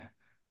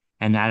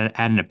and add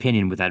an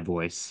opinion with that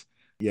voice,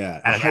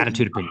 Yeah, add an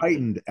attitude a opinion.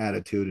 heightened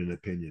attitude and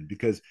opinion,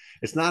 because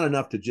it's not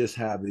enough to just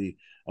have the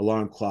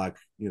alarm clock,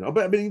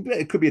 but I mean,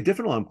 it could be a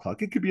different alarm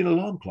clock. It could be an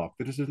alarm clock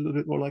that is a little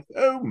bit more like,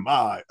 oh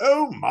my,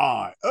 oh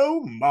my,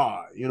 oh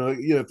my,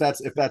 if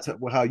that's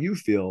how you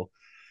feel,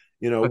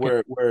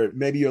 Okay. where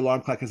maybe your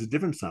alarm clock has a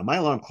different sound. My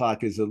alarm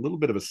clock is a little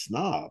bit of a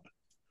snob,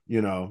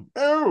 oh,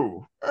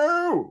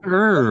 oh,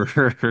 oh,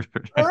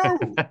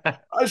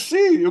 I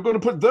see you're going to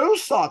put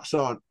those socks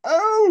on.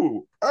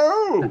 Oh,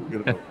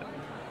 oh.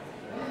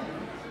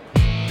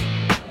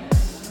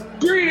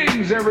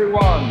 Greetings,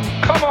 everyone!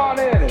 Come on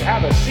in and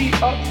have a seat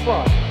up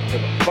front for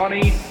the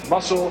Funny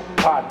Muscle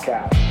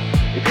Podcast.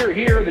 If you're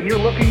here, then you're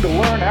looking to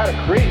learn how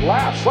to create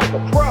laughs like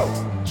a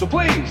pro. So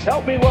please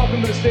help me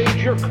welcome to the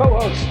stage your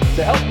co-host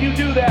to help you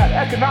do that,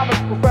 economics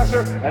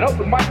professor and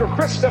open micer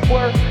Chris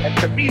Stifler and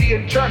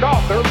comedian turned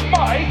author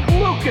Mike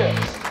Lucas.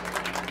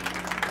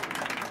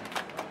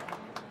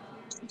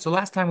 So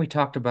last time we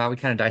kind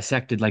of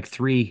dissected like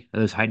three of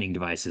those heightening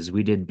devices.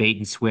 We did bait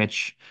and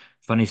switch,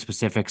 funny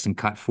specifics, and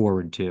cut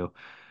forward too.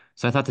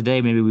 So I thought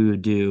today maybe we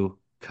would do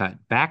cut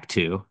back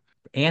to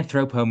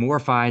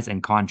anthropomorphize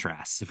and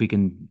contrast. If we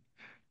can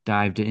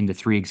dive into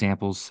three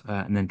examples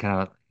and then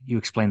kind of you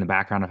explain the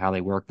background of how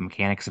they work, the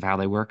mechanics of how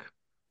they work.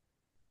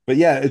 But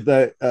yeah,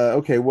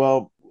 okay.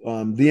 Well,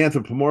 the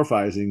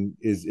anthropomorphizing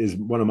is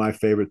one of my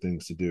favorite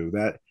things to do.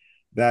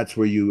 That's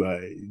where you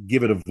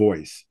give it a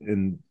voice,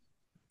 and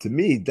to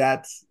me,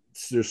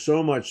 there's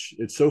so much.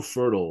 It's so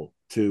fertile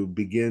to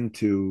begin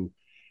to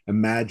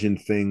imagine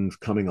things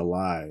coming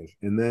alive,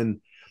 and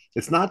then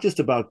it's not just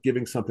about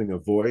giving something a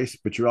voice,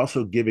 but you're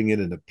also giving it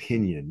an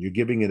opinion. You're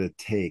giving it a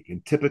take,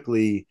 and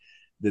typically,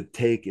 the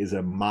take is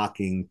a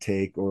mocking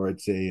take, or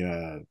it's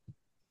I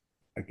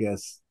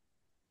guess,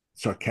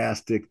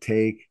 sarcastic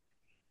take,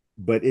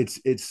 but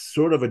it's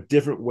sort of a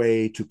different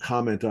way to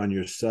comment on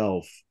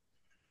yourself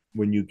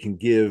when you can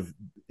give,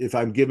 if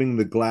I'm giving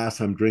the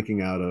glass I'm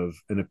drinking out of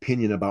an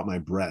opinion about my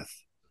breath,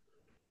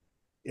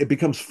 it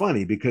becomes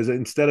funny because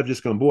instead of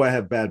just going, boy, I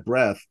have bad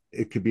breath,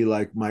 it could be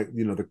like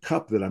the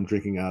cup that I'm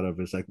drinking out of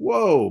is like,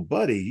 whoa,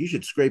 buddy, you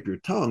should scrape your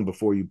tongue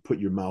before you put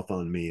your mouth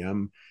on me.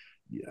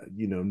 Yeah,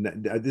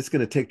 this is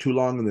going to take too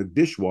long in the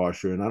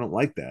dishwasher, and I don't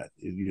like that,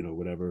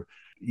 whatever,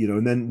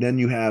 and then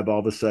you have all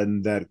of a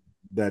sudden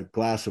that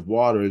glass of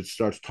water, it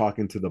starts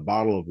talking to the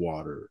bottle of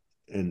water,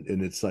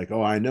 and it's like,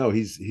 oh, I know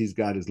he's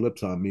got his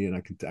lips on me, and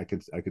I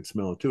could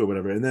smell it too, or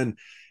whatever. And then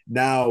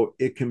now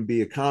it can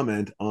be a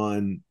comment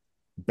on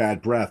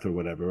bad breath or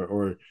whatever,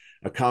 or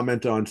a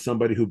comment on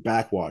somebody who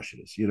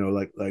backwashes,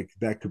 like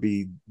that could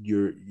be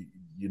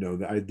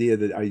the idea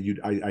that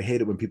I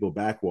hate it when people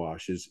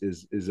backwash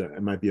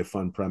it might be a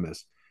fun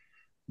premise.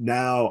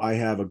 Now I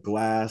have a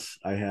glass,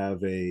 I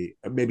have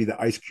maybe the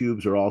ice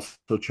cubes are also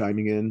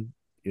chiming in.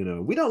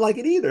 We don't like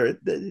it either.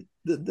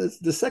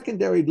 The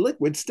secondary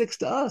liquid sticks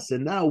to us,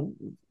 and now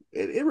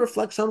it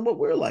reflects on what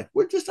we're like.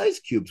 We're just ice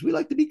cubes. We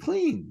like to be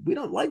clean. We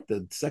don't like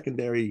the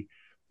secondary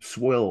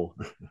swill,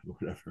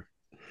 whatever.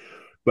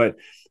 But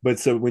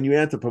so when you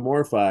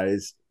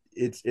anthropomorphize,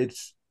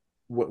 it's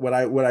what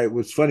I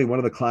was funny. One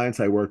of the clients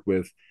I worked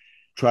with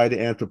tried to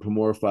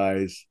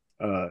anthropomorphize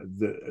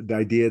the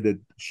idea that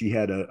she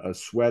had a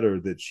sweater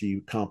that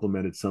she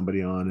complimented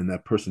somebody on, and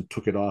that person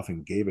took it off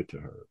and gave it to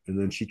her, and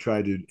then she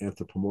tried to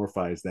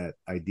anthropomorphize that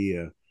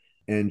idea,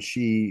 and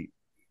she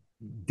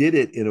did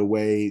it in a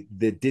way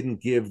that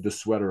didn't give the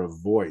sweater a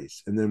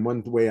voice. And then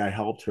one way I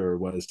helped her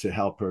was to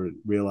help her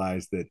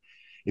realize that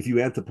if you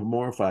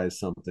anthropomorphize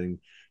something,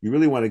 you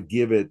really want to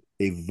give it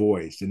a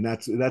voice, and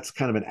that's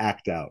kind of an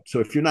act out. So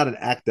if you're not an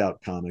act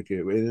out comic,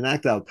 an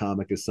act out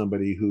comic is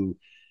somebody who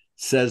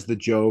says the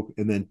joke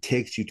and then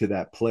takes you to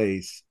that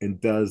place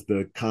and does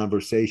the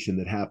conversation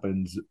that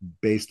happens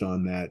based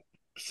on that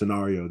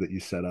scenario that you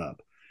set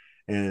up.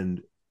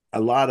 And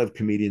a lot of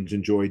comedians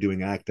enjoy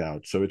doing act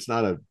out, so it's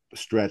not a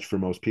stretch for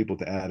most people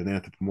to add an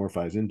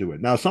anthropomorphize into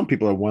it. Now, some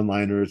people are one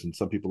liners, and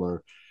some people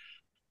are,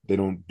 they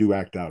don't do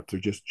act out, they're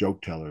just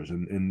joke tellers,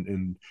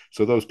 and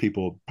so those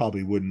people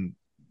probably wouldn't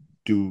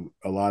do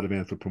a lot of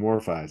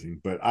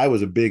anthropomorphizing. But I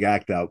was a big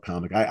act out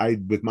comic. I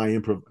with my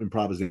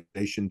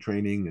improvisation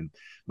training and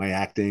my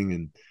acting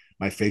and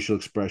my facial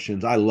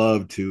expressions, I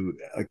loved to,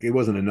 like, it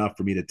wasn't enough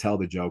for me to tell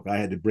the joke. I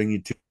had to bring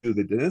you to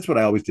the, and that's what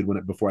I always did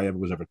before I ever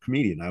was ever a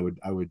comedian. I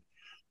would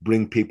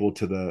bring people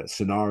to the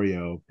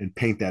scenario and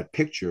paint that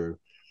picture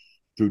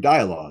through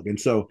dialogue. And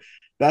so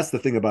that's the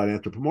thing about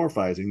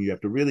anthropomorphizing. You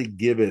have to really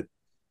give it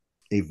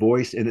a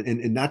voice,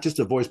 and not just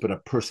a voice, but a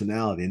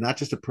personality, and not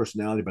just a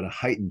personality, but a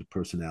heightened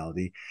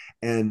personality,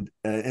 and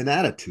an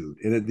attitude.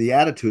 And the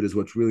attitude is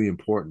what's really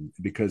important,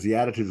 because the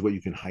attitude is what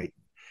you can heighten.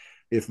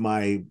 If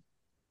my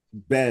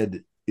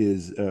bed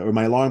is, or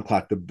my alarm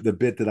clock, the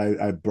bit that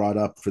I brought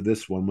up for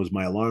this one was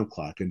my alarm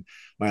clock. And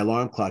my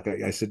alarm clock,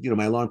 I said,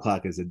 my alarm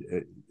clock is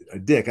a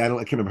dick. I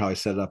can't remember how I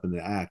set it up in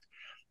the act,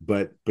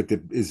 but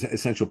the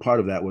essential part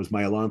of that was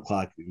my alarm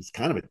clock is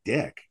kind of a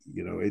dick.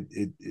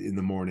 It in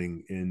the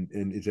morning,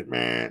 and is it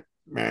meh,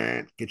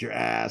 Man, get your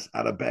ass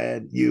out of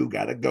bed. You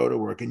got to go to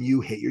work and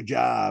you hate your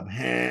job.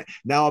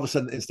 Now all of a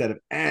sudden, instead of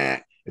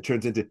it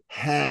turns into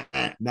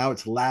now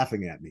it's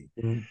laughing at me.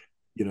 Mhm.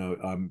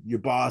 Your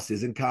boss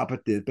is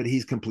incompetent, but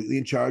he's completely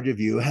in charge of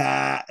you.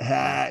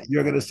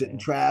 You're going to sit in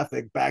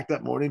traffic, backed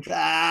up morning.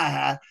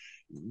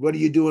 What are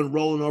you doing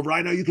rolling over?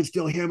 I know you can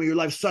still hear me. Your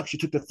life sucks. You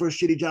took the first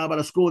shitty job out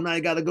of school. And now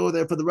you got to go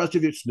there for the rest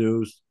of your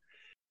snooze.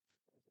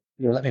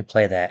 Here, let me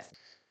play that.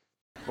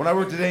 When I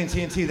worked at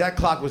AT&T, that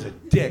clock was a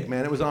dick,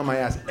 man. It was on my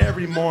ass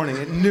every morning.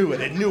 It knew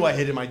it. It knew I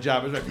hated my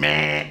job. It was like,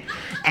 man,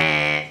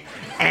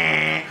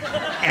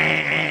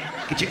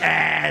 get your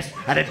ass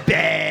out of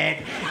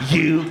bed.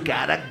 You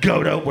gotta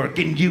go to work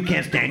and you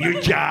can't stand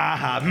your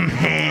job.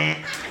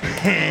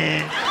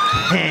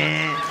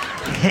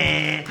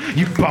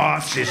 Your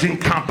boss is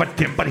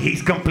incompetent, but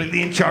he's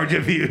completely in charge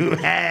of you.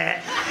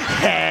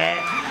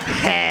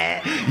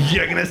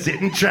 You're gonna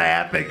sit in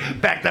traffic,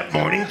 backed up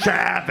morning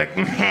traffic.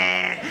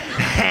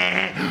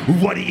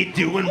 What are you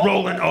doing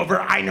rolling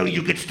over? I know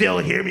you could still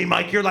hear me,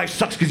 Mike. Your life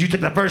sucks because you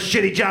took the first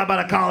shitty job out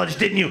of college,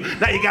 didn't you?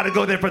 Now you gotta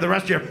go there for the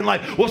rest of your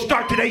life. Well,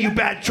 start today, you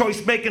bad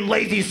choice making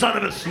lazy son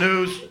of a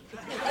snooze.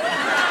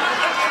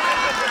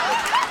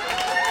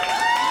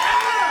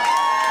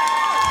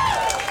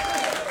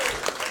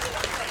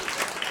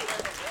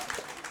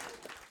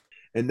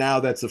 And now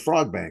that's a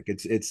frog bank.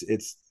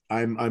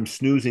 I'm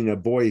snoozing a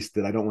voice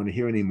that I don't want to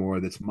hear anymore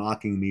that's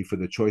mocking me for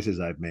the choices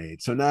I've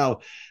made. So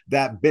now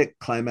that bit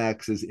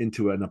climaxes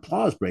into an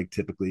applause break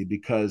typically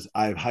because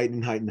I've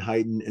heightened,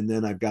 and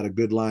then I've got a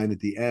good line at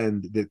the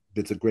end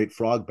that's a great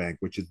frog bank,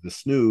 which is the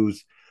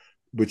snooze,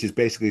 which is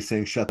basically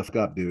saying, shut the fuck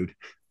up, dude.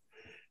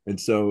 And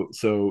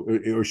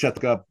or shut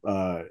the fuck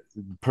up,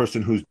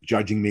 person who's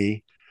judging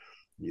me.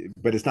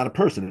 But it's not a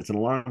person, it's an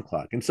alarm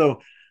clock. And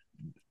so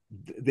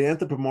the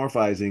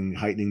anthropomorphizing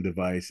heightening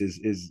device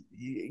is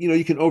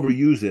you can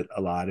overuse it a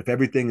lot. If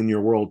everything in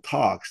your world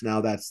talks, now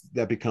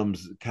that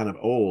becomes kind of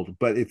old.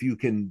 But if you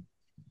can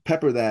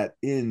pepper that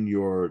in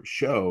your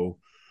show,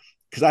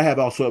 because I have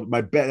also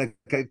my bed,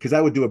 because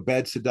I would do a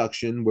bed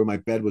seduction where my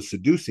bed was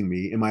seducing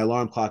me and my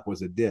alarm clock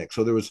was a dick.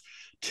 So there was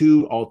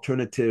two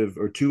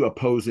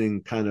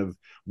opposing kind of,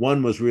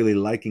 one was really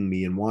liking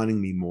me and wanting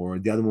me more,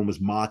 the other one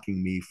was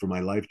mocking me for my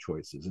life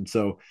choices. And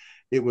so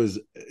it was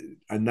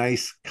a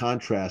nice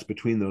contrast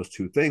between those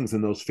two things,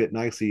 and those fit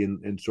nicely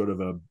in sort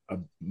of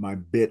my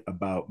bit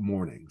about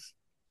mornings.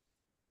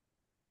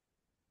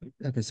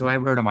 Okay, so I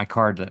wrote on my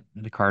card,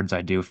 the cards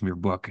I do from your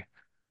book,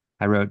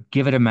 I wrote,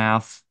 give it a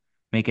mouth,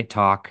 make it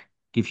talk,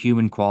 give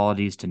human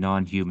qualities to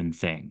non-human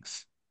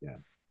things. Yeah.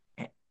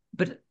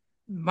 But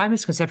my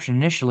misconception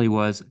initially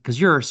was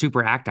because you're a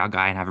super act out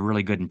guy and have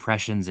really good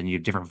impressions and you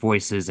have different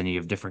voices and you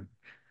have different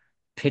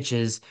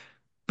pitches,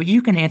 but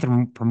you can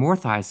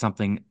anthropomorphize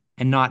something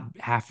and not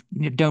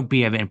don't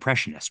be an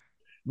impressionist.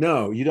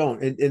 No, you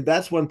don't. And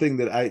that's one thing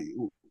that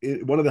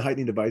one of the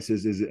heightening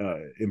devices is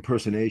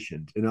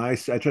impersonation. And I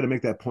try to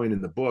make that point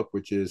in the book,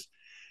 which is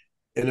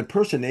an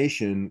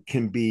impersonation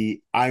can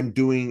be, I'm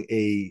doing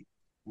a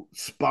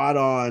spot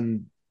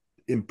on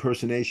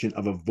impersonation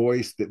of a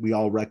voice that we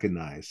all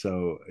recognize.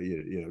 So,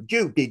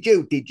 Judy.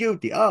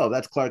 Oh,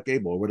 that's Clark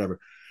Gable or whatever.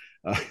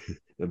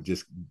 I'm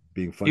just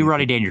being funny. You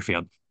Rodney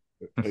Dangerfield.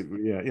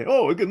 Yeah.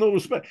 Oh, I get no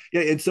respect.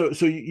 Yeah. And so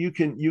you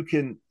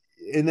can,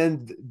 and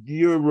then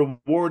you're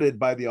rewarded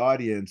by the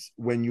audience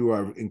when you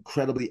are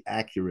incredibly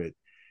accurate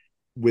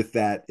with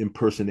that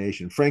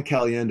impersonation. Frank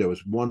Caliendo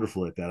is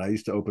wonderful at that. I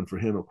used to open for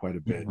him quite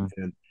a bit.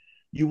 Mm-hmm. And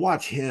you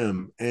watch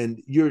him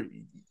and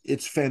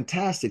it's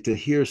fantastic to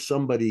hear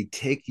somebody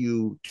take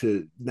you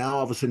to, now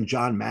all of a sudden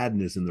John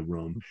Madden is in the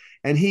room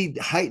and he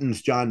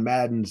heightens John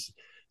Madden's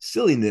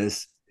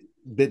silliness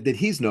that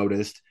he's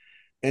noticed.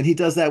 And he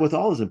does that with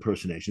all his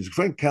impersonations.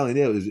 Frank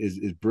Caliendo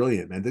is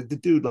brilliant, man. The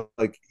dude,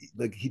 like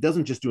he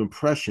doesn't just do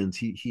impressions.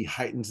 He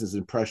heightens his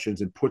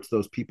impressions and puts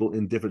those people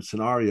in different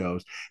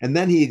scenarios. And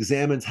then he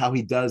examines how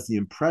he does the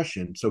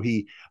impression. So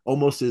he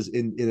almost is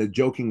in a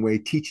joking way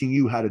teaching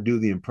you how to do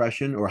the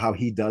impression or how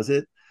he does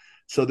it.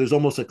 So there's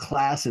almost a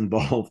class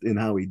involved in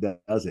how he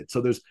does it.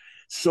 So there's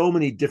so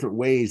many different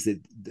ways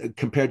that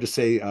compared to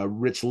say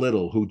Rich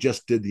Little, who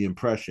just did the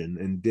impression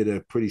and did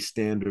a pretty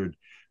standard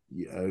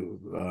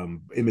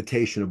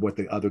imitation of what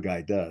the other guy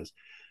does,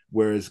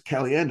 whereas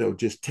Caliendo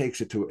just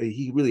takes it to,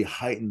 he really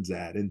heightens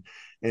that.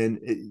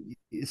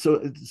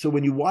 So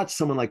when you watch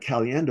someone like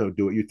Caliendo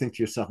do it, you think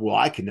to yourself, well,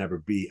 I can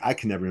never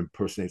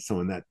impersonate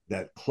someone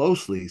that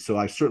closely, so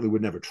I certainly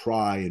would never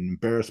try and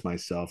embarrass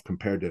myself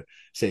compared to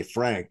say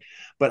Frank.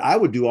 But I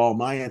would do all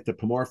my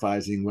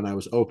anthropomorphizing when I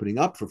was opening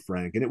up for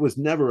Frank, and it was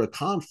never a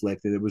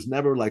conflict, and it was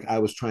never like I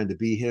was trying to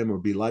be him or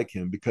be like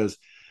him, because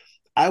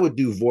I would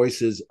do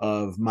voices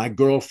of my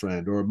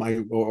girlfriend or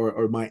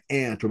my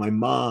aunt or my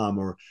mom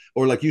or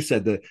like you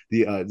said,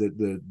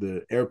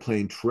 the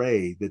airplane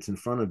tray that's in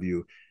front of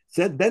you.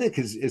 So then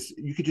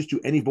you could just do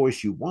any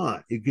voice you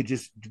want. You could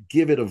just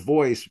give it a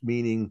voice,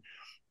 meaning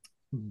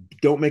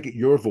don't make it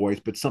your voice,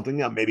 but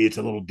something else. Maybe it's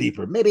a little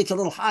deeper, maybe it's a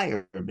little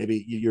higher,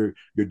 maybe you're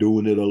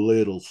doing it a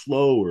little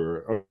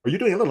slower, or you're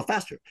doing it a little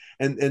faster.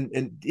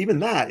 And even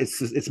that,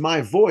 it's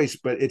my voice,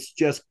 but it's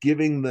just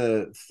giving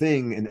the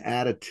thing an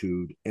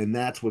attitude, and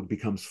that's what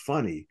becomes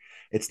funny.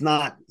 It's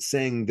not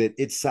saying that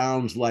it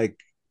sounds like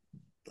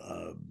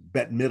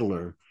Bette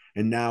Midler,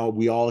 and now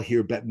we all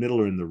hear Bette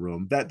Midler in the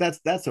room.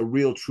 That's a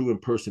real true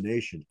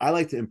impersonation. I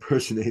like to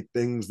impersonate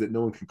things that no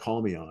one can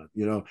call me on.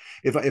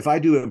 If I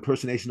do an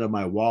impersonation of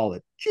my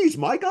wallet, geez,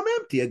 Mike, I'm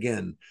empty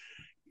again.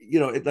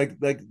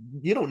 Like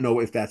you don't know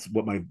if that's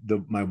what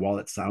my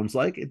wallet sounds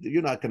like.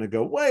 You're not going to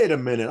go, wait a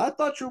minute, I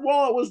thought your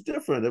wallet was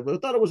different. I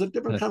thought it was a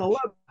different kind of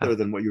I, leather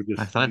than what I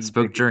just thought it you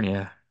spoke thinking. German.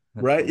 Yeah.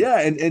 That's Right? funny.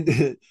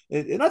 Yeah,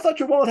 and I thought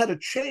your wallet had a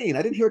chain.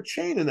 I didn't hear a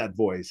chain in that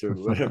voice or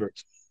whatever.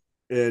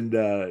 And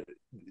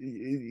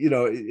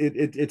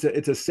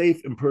it's a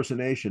safe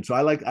impersonation. So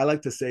I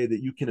like to say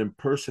that you can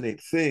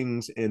impersonate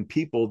things and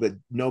people that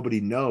nobody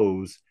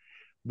knows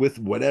with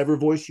whatever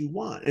voice you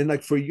want. And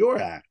like for your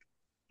act,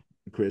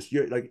 Chris,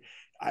 you're like,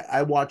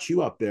 I watch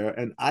you up there,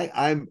 and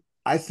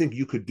I think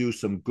you could do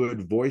some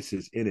good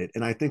voices in it.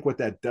 And I think what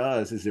that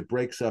does is it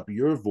breaks up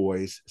your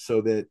voice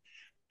so that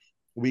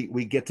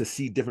we get to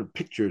see different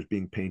pictures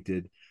being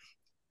painted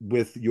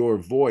with your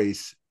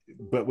voice,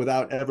 but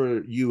without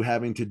ever you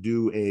having to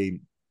do a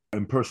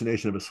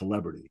impersonation of a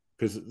celebrity,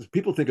 because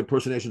people think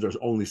impersonations are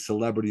only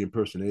celebrity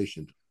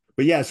impersonations.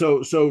 But yeah,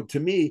 so to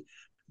me,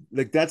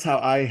 like that's how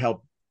I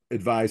help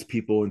advise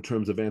people in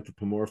terms of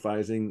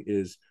anthropomorphizing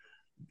is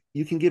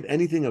you can give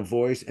anything a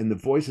voice, and the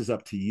voice is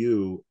up to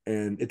you,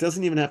 and it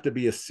doesn't even have to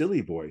be a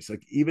silly voice.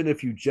 Like even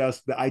if you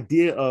just the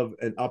idea of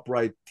an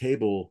upright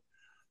table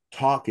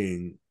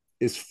talking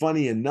is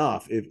funny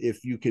enough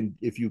if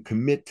you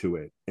commit to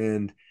it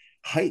and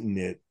heighten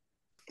it,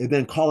 and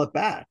then call it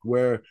back,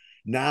 where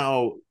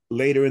now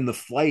later in the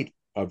flight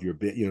of your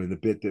bit, in the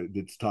bit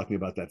that's talking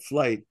about that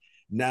flight,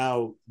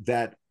 now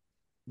that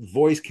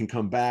voice can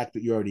come back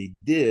that you already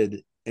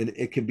did, and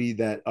it can be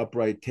that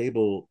upright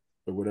table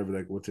or whatever,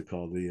 like what's it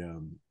called, the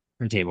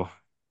Your table.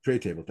 tray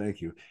table,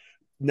 thank you.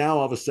 Now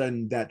all of a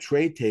sudden that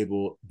tray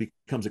table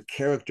becomes a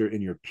character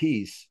in your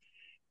piece,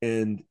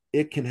 and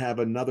it can have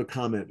another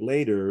comment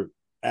later,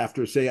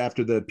 after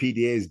the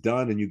PDA is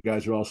done and you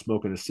guys are all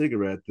smoking a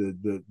cigarette.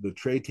 The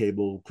tray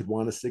table could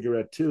want a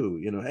cigarette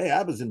too. Hey,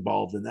 I was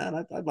involved in that.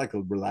 I'd like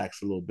to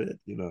relax a little bit.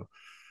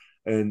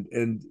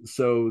 And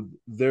so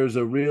that's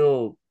a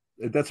real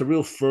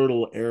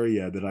fertile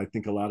area that I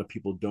think a lot of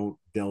people don't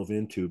delve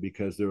into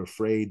because they're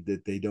afraid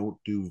that they don't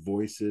do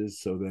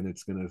voices, so then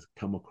it's going to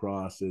come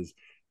across as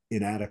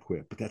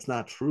inadequate. But that's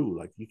not true.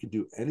 Like you can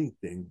do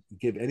anything,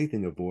 give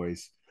anything a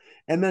voice.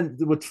 And then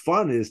what's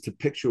fun is to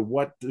picture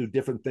what do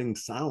different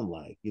things sound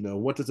like.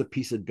 What does a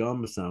piece of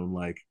gum sound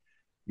like,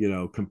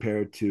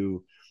 compared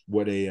to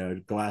what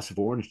a glass of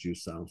orange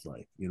juice sounds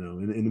like,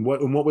 and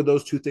what would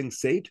those two things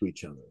say to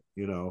each other?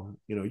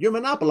 You're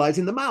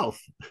monopolizing the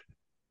mouth.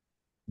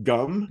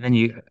 Gum, And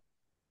then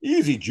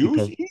easy,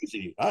 juice, because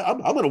easy. I'm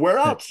going to wear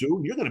that, out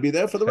soon. You're going to be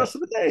there for the rest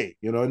of the day.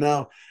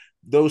 Now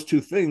those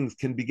two things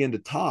can begin to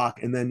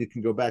talk, and then you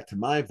can go back to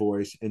my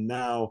voice, and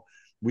now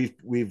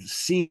we've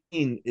seen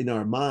in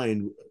our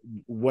mind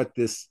what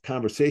this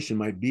conversation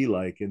might be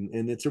like,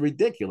 and it's a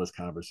ridiculous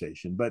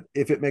conversation, but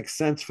if it makes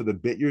sense for the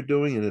bit you're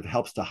doing and it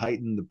helps to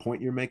heighten the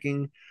point you're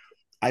making,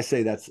 I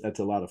say that's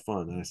a lot of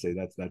fun, and I say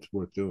that's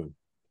worth doing.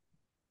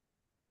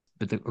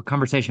 but the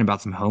conversation about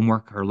some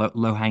homework or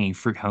low hanging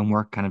fruit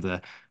homework, kind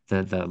of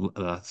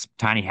the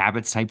tiny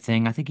habits type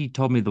thing. I think he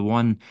told me the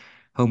one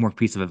homework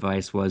piece of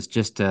advice was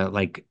just to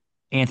like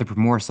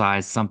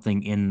anthropomorphize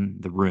something in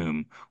the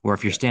room. Or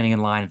if you're Yeah. standing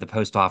in line at the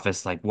post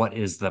office, like what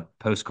is the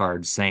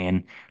postcard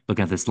saying,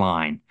 looking at this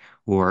line?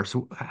 Or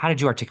so how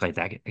did you articulate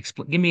that?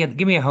 Give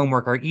me a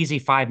homework or easy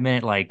 5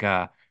 minute like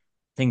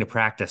thing to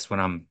practice when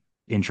I'm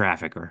in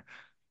traffic or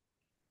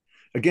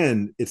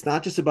Again, it's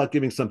not just about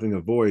giving something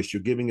a voice.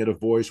 You're giving it a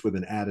voice with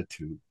an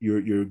attitude.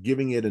 You're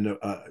giving it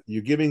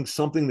you're giving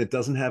something that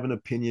doesn't have an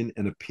opinion,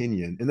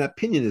 and that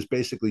opinion is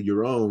basically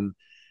your own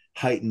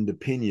heightened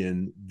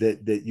opinion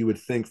that you would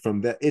think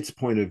from its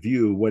point of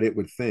view what it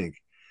would think.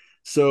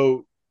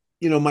 So,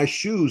 my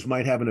shoes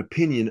might have an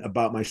opinion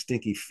about my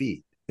stinky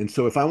feet, and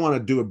so if I want to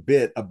do a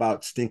bit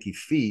about stinky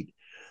feet,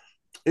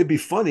 it'd be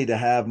funny to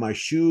have my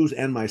shoes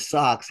and my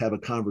socks have a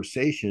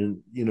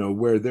conversation,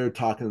 where they're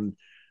talking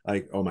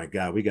like, oh my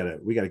God, we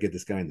gotta get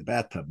this guy in the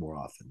bathtub more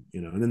often,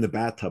 and then the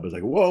bathtub is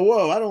like,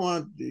 whoa, I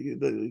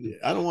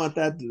don't want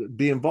that to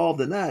be involved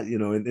in that,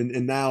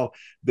 and now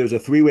there's a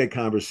three-way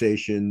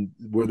conversation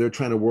where they're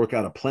trying to work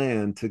out a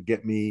plan to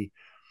get me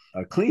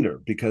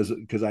cleaner because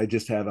I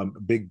just have a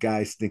big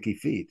guy stinky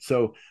feet.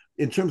 So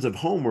in terms of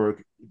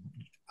homework,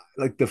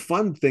 like the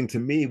fun thing to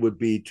me would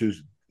be to,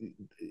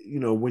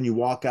 when you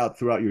walk out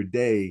throughout your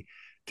day,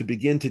 to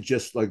begin to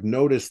just like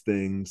notice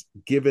things,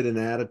 give it an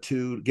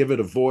attitude, give it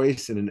a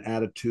voice and an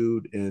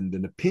attitude and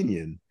an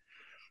opinion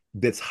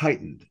that's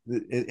heightened,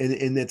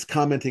 and it's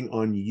commenting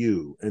on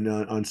you and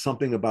on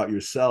something about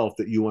yourself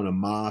that you want to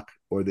mock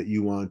or that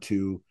you want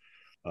to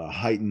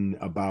heighten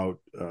about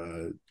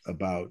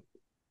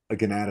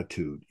like an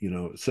attitude, you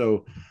know.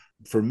 So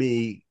for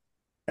me,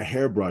 a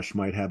hairbrush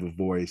might have a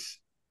voice,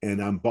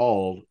 and I'm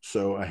bald,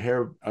 so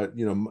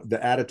you know,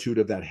 the attitude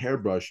of that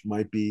hairbrush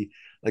might be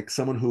like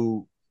someone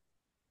who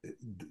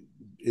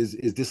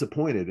is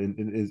disappointed and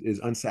is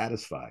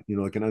unsatisfied, you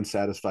know, like an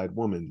unsatisfied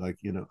woman, like,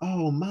 you know,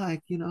 oh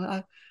Mike, you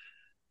know,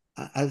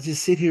 I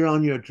just sit here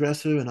on your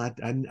dresser and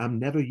I'm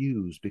never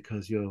used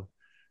because your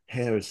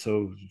hair is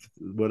so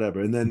whatever.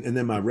 And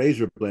then my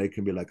razor blade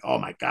can be like, oh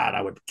my God,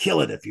 I would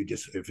kill it if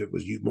it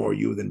was you, more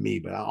you than me.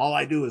 But all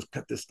I do is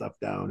cut this stuff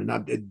down,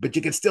 but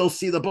you can still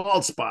see the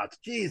bald spots.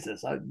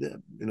 Jesus, I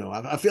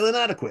feel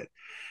inadequate.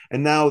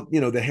 And now, you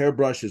know, the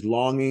hairbrush is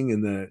longing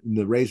and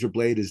the razor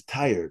blade is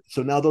tired.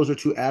 So now those are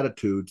two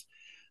attitudes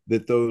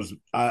that those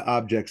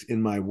objects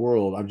in my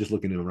world. I'm just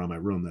looking around my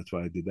room. That's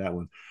why I did that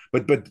one.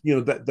 But you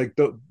know,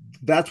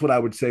 that's what I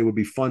would say would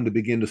be fun to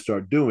begin to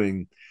start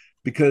doing,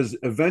 because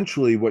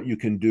eventually what you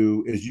can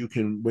do is you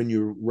can, when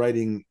you're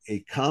writing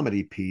a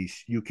comedy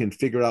piece, you can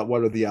figure out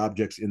what are the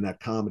objects in that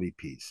comedy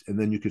piece, and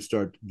then you could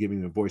start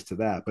giving a voice to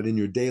that. But in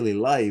your daily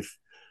life,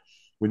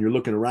 when you're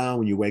looking around,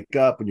 when you wake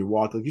up, when you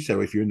walk, like you said,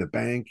 if you're in the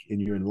bank and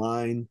you're in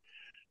line,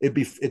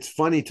 it's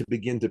funny to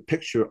begin to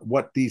picture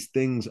what these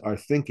things are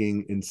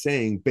thinking and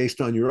saying based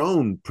on your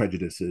own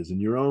prejudices and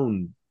your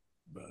own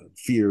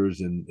fears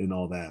and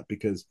all that.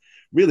 Because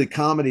really,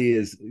 comedy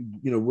is,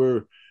 you know,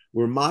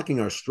 we're mocking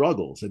our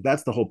struggles, and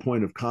that's the whole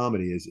point of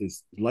comedy.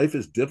 Is life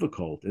is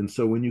difficult, and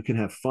so when you can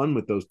have fun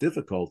with those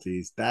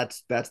difficulties,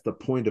 that's the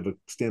point of a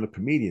stand-up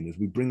comedian. Is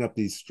we bring up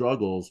these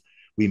struggles,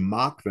 we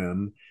mock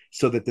them,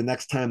 so that the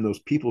next time those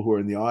people who are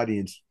in the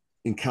audience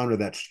encounter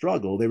that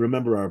struggle, they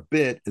remember our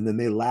bit, and then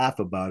they laugh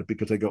about it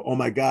because they go, oh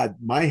my God,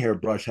 my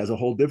hairbrush has a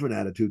whole different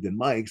attitude than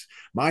Mike's.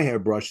 My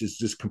hairbrush is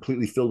just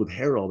completely filled with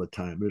hair all the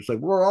time. And it's like,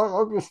 well,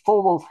 I'm just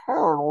full of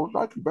hair and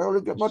I can barely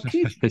get my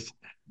teeth,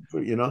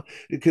 you know,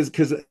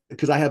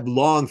 because I have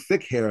long,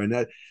 thick hair, and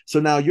that.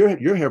 So now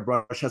your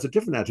hairbrush has a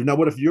different attitude. Now,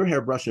 what if your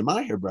hairbrush and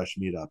my hairbrush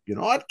meet up? You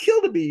know, I'd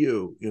kill to be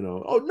you. You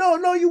know, oh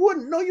no, you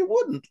wouldn't. No, you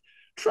wouldn't.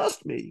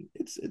 Trust me,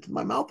 it's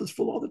my mouth is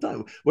full all the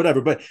time,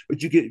 whatever. But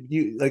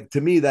you like,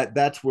 to me,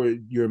 that's where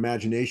your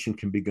imagination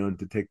can begin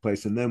to take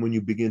place. And then when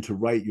you begin to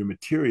write your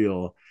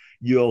material,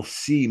 you'll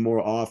see more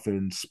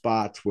often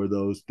spots where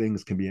those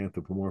things can be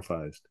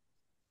anthropomorphized.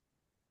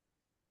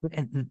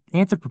 And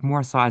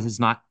anthropomorphize is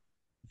not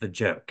the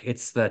joke.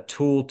 It's the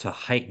tool to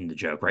heighten the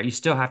joke, right? You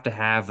still have to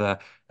have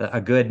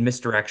a good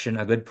misdirection,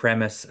 a good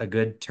premise, a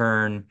good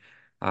turn,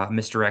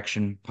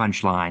 misdirection,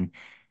 punchline.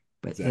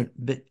 Exactly.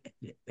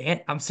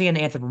 But I'm seeing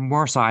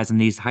anthropomorphize in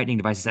these heightening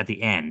devices at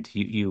the end.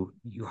 You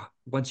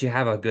once you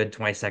have a good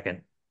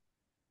 20-second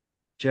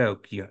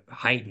joke, you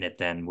heighten it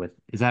then with,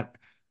 is that,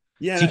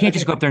 so you Yeah, can't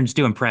just okay. go up there and just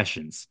do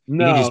impressions. You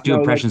can No, just do no,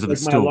 impressions of the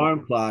like my stool.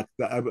 alarm clock.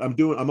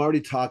 I'm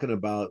already talking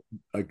about,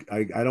 like,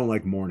 I don't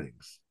like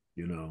mornings,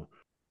 you know,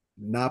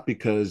 not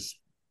because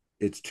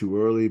it's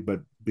too early,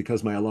 but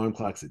because my alarm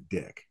clock's a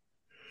dick.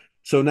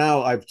 So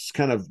now I've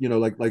kind of, you know,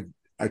 like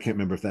I can't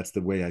remember if that's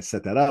the way I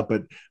set that up,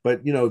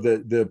 but you know,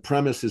 the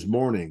premise is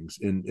mornings,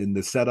 and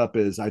the setup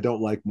is I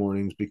don't like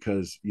mornings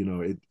because, you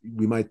know,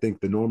 we might think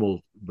the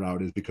normal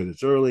route is because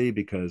it's early,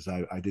 because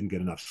I didn't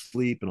get enough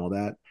sleep and all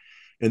that.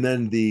 And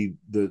then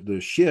the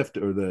shift,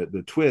 or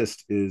the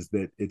twist, is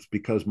that it's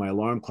because my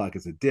alarm clock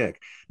is a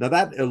dick. Now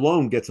that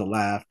alone gets a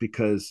laugh,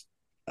 because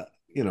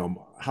you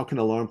know, how can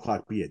an alarm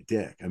clock be a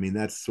dick? I mean,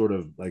 that's sort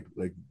of like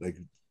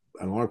an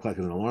alarm clock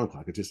is an alarm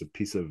clock. It's just a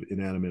piece of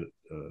inanimate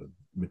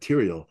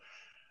material.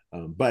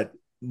 But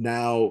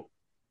now,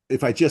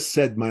 if I just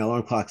said my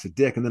alarm clock's a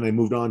dick and then I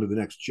moved on to the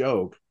next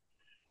joke,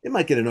 it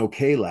might get an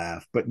okay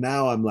laugh. But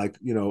now I'm like,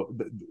 you know,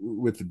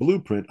 with the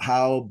blueprint,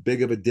 how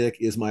big of a dick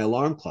is my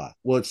alarm clock?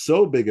 Well, it's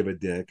so big of a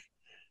dick.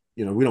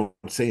 You know, we don't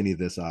say any of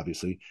this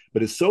obviously,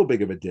 but it's so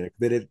big of a dick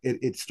that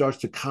it starts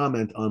to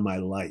comment on my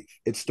life.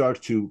 It starts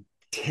to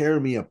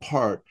tear me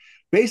apart,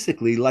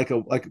 basically like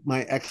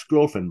my ex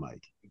girlfriend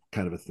might,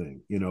 kind of a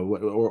thing, you know,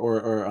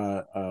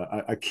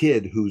 or a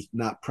kid who's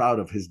not proud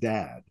of his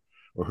dad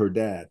or her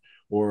dad,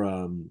 or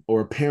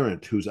a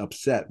parent who's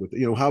upset with,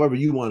 you know, however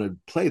you want to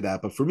play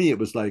that. But for me, it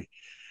was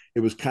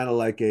kind of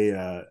like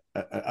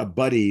a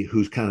buddy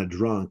who's kind of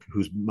drunk,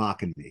 who's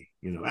mocking me,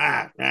 you know,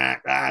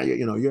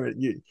 you know,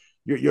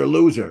 you're a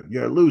loser.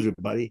 You're a loser,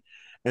 buddy.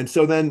 And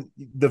so then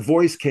the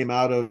voice came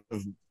out of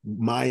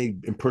my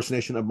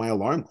impersonation of my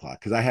alarm clock,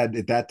 because I had,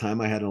 at that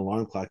time, I had an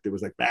alarm clock that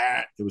was like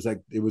that. It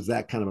was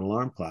that kind of an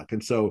alarm clock.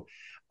 And so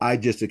I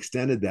just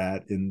extended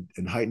that and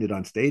heightened it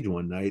on stage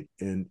one night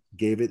and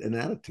gave it an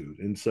attitude.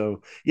 And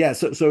so yeah,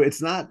 so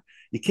it's not,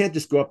 you can't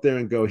just go up there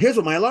and go, here's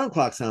what my alarm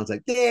clock sounds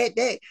like.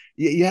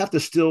 You have to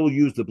still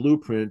use the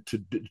blueprint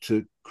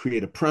to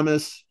create a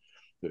premise,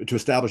 to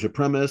establish a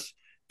premise,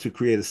 to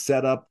create a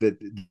setup that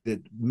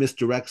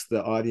misdirects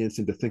the audience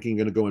into thinking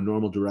you're going to go a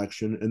normal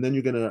direction, and then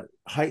you're going to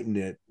heighten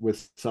it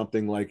with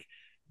something like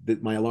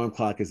that my alarm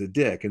clock is a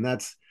dick. And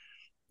that's,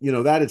 you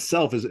know, that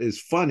itself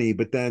is funny,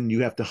 but then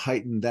you have to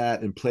heighten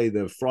that and play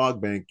the frog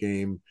bank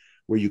game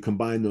where you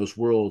combine those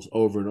worlds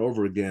over and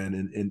over again,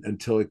 and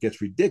until it gets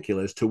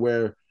ridiculous to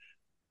where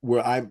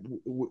I,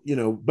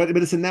 but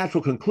it's a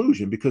natural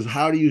conclusion, because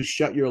how do you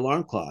shut your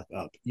alarm clock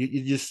up?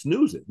 You just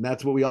snooze it, and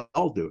that's what we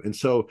all do. And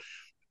so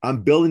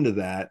I'm building to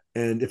that.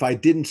 And if I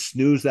didn't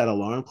snooze that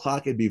alarm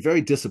clock, it'd be very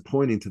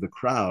disappointing to the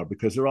crowd,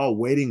 because they're all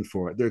waiting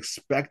for it. They're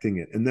expecting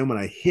it. And then when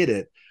I hit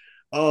it,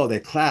 oh, they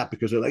clap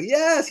because they're like,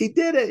 yes, he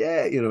did it.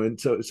 Yeah. And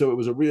so it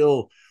was a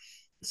real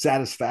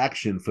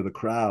satisfaction for the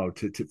crowd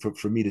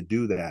for me to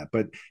do that.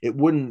 But it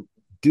wouldn't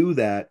do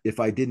that if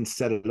I didn't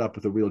set it up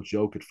with a real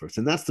joke at first.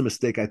 And that's the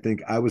mistake I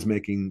think I was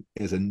making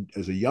as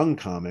a young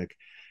comic,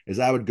 is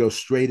I would go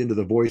straight into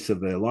the voice of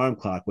the alarm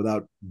clock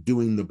without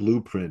doing the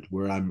blueprint,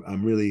 where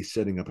I'm really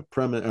setting up a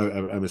premise,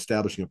 I'm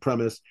establishing a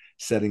premise,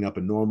 setting up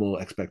a normal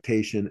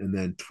expectation, and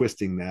then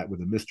twisting that with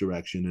a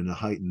misdirection and a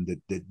heighten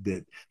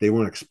that they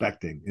weren't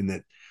expecting, and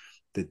that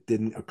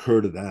didn't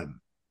occur to them.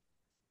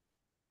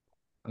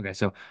 Okay,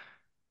 so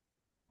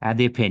add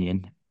the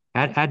opinion,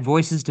 add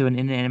voices to an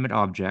inanimate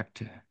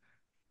object,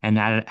 and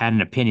add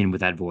an opinion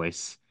with that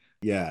voice.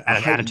 Yeah,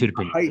 Add an attitude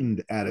opinion.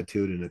 heightened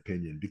attitude and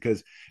opinion,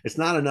 because it's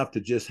not enough to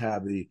just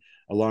have the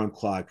alarm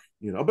clock,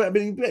 but I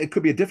mean, it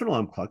could be a different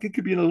alarm clock. It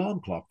could be an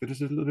alarm clock that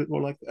is a little bit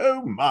more like,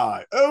 oh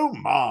my, oh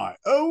my,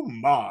 oh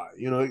my,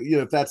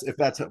 if that's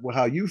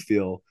how you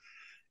feel,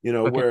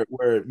 Okay.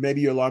 where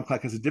maybe your alarm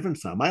clock has a different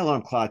sound. My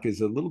alarm clock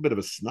is a little bit of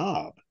a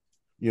snob,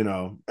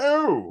 oh,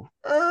 oh,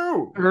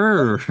 oh,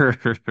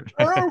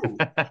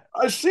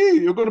 I see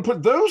you're going to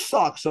put those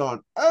socks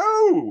on.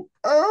 Oh,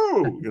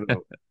 oh,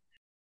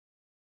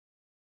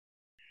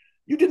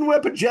 you didn't wear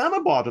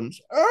pajama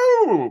bottoms.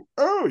 Oh,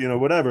 oh,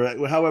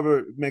 whatever. However,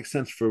 it makes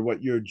sense for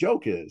what your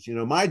joke is.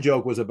 My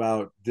joke was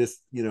about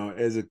this,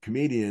 as a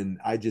comedian,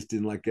 I just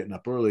didn't like getting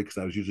up early because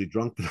I was usually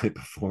drunk the night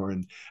before,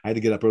 and I had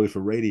to get up early for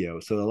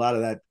radio. So a lot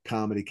of that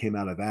comedy came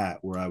out of that,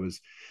 where I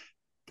was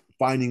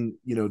finding,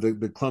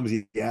 the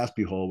clumsy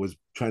Aspie hole was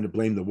trying to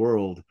blame the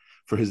world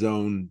for his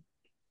own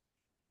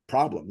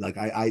problem. Like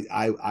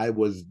I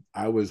was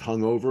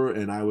hungover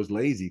and I was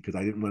lazy because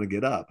I didn't want to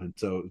get up, and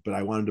so but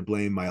I wanted to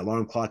blame my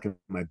alarm clock and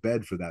my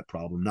bed for that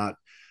problem, not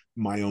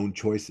my own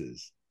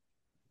choices.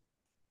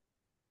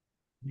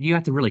 You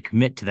have to really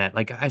commit to that.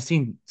 Like I've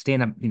seen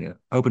stand up,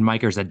 open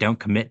micers that don't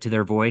commit to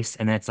their voice,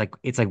 and it's like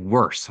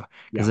worse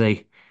because Yeah,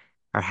 they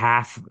are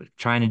half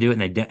trying to do it,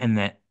 and they don't, and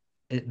that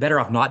better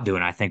off not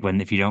doing, I think,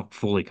 when if you don't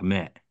fully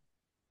commit.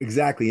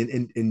 exactly.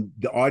 And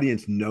the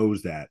audience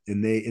knows that,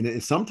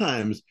 and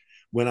sometimes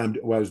when I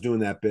was doing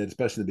that bit,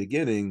 especially in the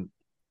beginning,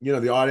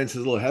 the audience is a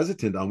little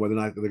hesitant on whether or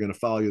not they're going to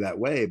follow you that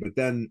way. But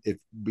then, if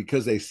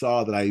because they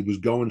saw that I was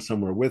going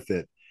somewhere with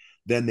it,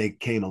 then they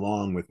came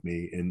along with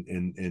me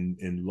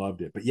and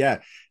loved it. But yeah,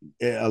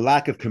 a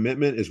lack of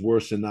commitment is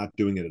worse than not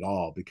doing it at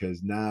all,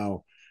 because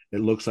now it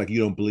looks like you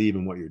don't believe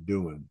in what you're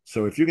doing.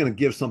 So if you're going to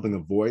give something a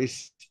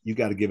voice, you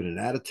got to give it an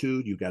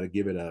attitude. You got to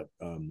give it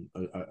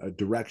a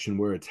direction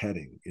where it's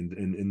heading,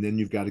 and then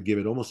you've got to give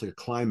it almost like a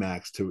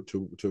climax to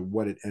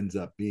what it ends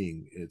up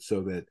being,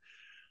 so that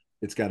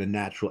it's got a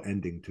natural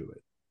ending to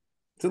it.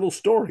 It's a little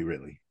story,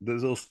 really.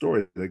 There's a little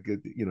story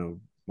that,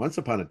 once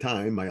upon a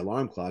time, my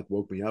alarm clock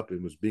woke me up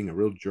and was being a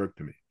real jerk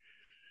to me.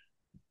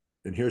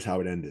 And here's how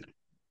it ended.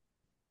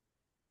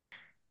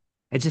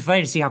 It's just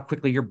funny to see how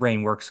quickly your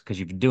brain works because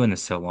you've been doing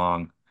this so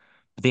long.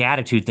 But the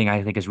attitude thing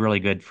I think is really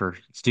good for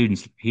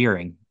students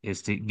hearing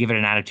is to give it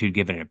an attitude,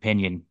 give it an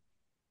opinion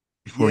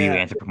before you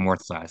Yeah,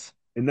 anthropomorphize.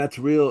 and that's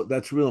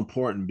real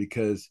important,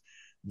 because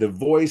the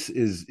voice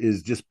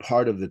is just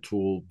part of the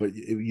tool, but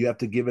you have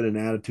to give it an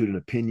attitude and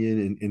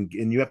opinion,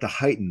 and you have to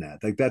heighten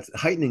that. Like, that's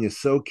heightening is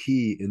so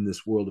key in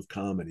this world of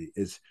comedy.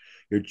 Is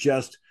you're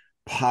just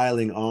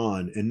piling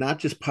on, and not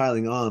just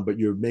piling on, but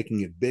you're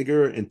making it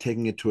bigger and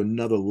taking it to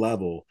another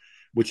level,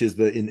 which is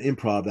in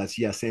improv, that's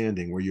yes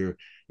anding, where you're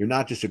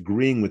not just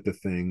agreeing with the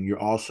thing, you're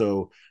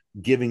also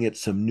giving it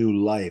some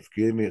new life,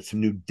 giving it some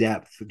new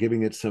depth,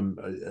 giving it some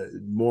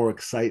more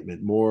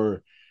excitement,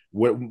 more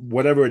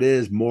whatever it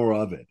is, more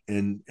of it.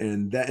 And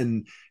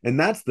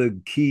that's the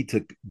key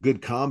to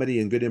good comedy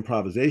and good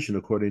improvisation,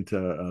 according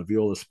to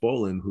Viola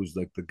Spolin, who's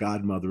like the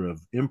godmother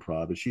of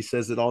improv. And she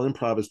says that all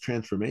improv is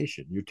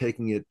transformation. You're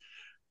taking it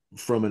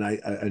from an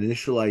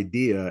initial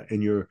idea,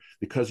 and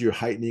because you're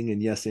heightening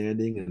and yes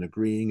anding and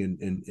agreeing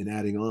and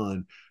adding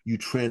on, you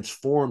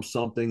transform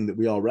something that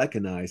we all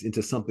recognize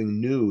into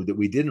something new that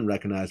we didn't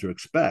recognize or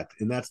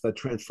expect. And that's the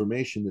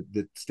transformation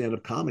that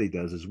stand-up comedy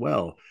does as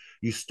well.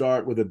 You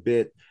start with a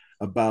bit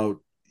about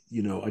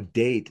a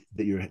date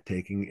that you're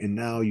taking, and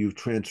now you've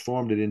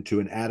transformed it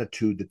into an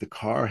attitude that the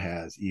car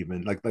has.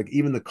 Even like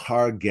even the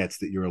car gets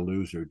that you're a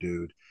loser,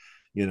 dude.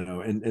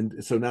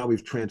 And so now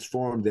we've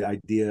transformed the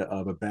idea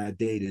of a bad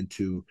date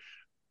into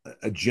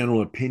a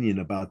general opinion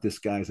about this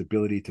guy's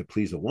ability to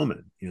please a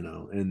woman. You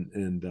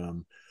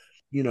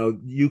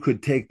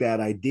could take that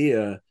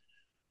idea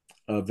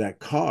of that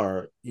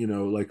car,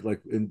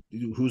 and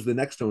who's the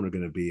next owner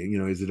going to be?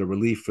 Is it a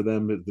relief for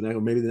them?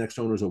 Maybe the next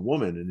owner is a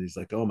woman, and he's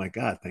like, oh my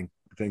God, thank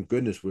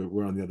goodness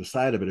we're on the other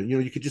side of it. And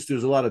you could just,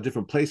 there's a lot of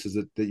different places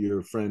that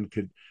your friend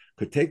could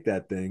could take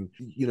that thing.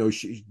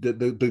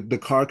 The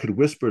car could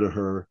whisper to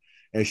her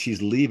as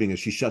she's leaving, as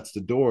she shuts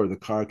the door. The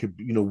car could,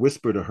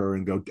 whisper to her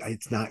and go,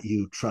 "It's not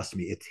you. Trust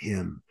me, it's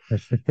him.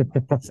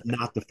 It's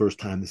not the first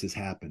time this has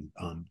happened.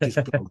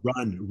 Just go,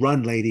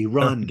 run, lady,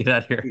 run." Get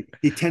out of here.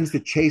 He tends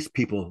to chase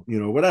people,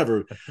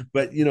 whatever.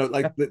 But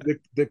like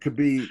there could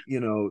be,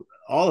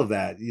 all of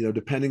that,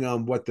 depending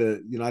on what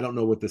I don't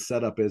know what the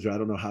setup is, or I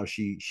don't know how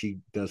she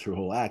does her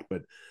whole act,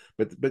 but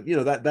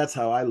that's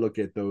how I look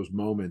at those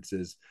moments.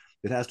 Is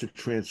it has to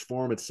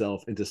transform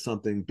itself into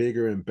something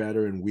bigger and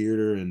better and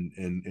weirder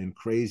and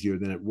crazier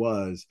than it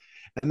was,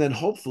 and then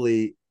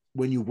hopefully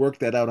when you work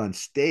that out on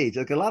stage,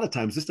 like a lot of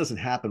times this doesn't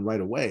happen right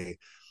away.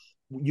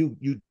 You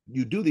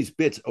do these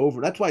bits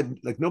over. That's why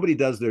like nobody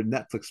does their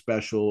Netflix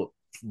special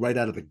right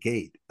out of the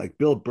gate. Like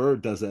Bill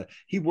Burr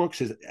he works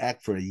his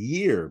act for a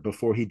year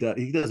before he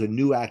does a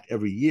new act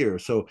every year.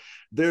 So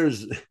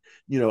there's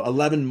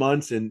 11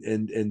 months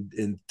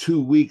and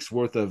 2 weeks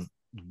worth of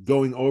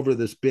going over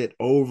this bit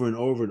over and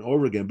over and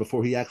over again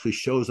before he actually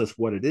shows us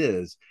what it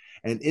is.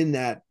 And in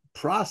that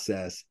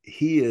process,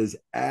 he is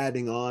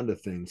adding on to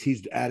things.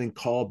 He's adding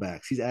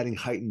callbacks. He's adding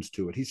heightens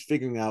to it. He's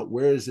figuring out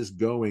where is this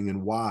going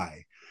and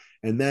why.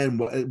 And then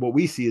what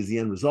we see is the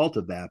end result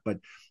of that. But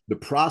the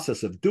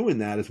process of doing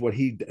that is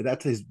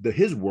that's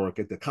his work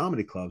at the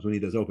comedy clubs when he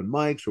does open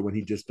mics or when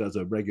he just does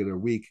a regular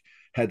week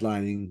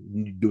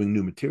headlining, doing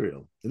new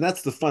material. And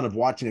that's the fun of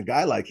watching a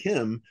guy like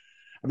him.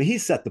 I mean, he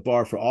set the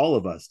bar for all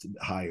of us to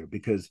hire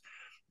because,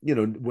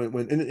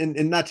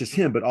 and not just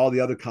him, but all the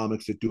other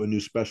comics that do a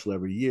new special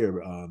every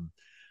year.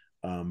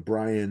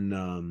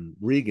 Brian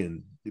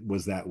Regan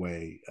was that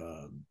way.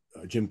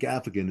 Jim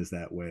Gaffigan is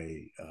that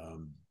way.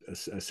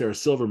 Sarah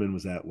Silverman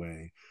was that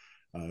way.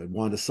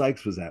 Wanda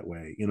Sykes was that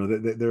way.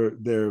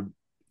 They're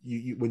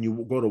when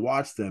you go to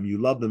watch them, you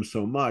love them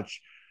so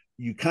much.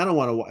 You kind of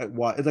want to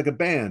watch. It's like a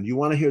band. You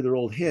want to hear their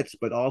old hits,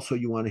 but also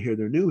you want to hear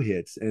their new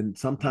hits. And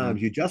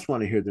sometimes you just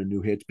want to hear their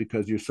new hits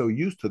because you're so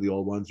used to the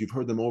old ones. You've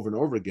heard them over and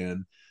over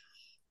again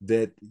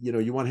that,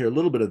 you want to hear a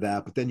little bit of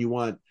that, but then you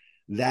want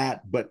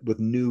that, but with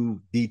new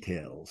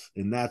details.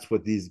 And that's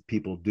what these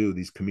people do,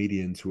 these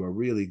comedians who are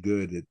really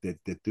good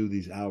that do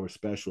these hour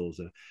specials.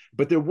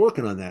 But they're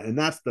working on that. And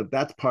that's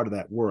part of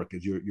that work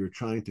is you're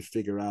trying to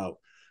figure out,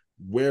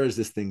 where is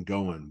this thing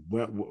going?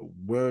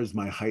 Where is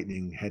my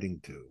heightening heading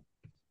to?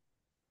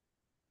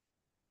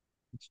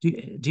 Do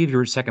you have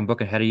your second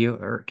book ahead of you?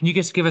 Or can you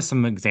just give us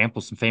some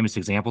examples, some famous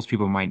examples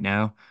people might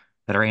know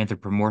that are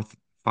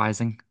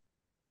anthropomorphizing?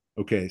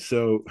 Okay.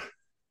 So,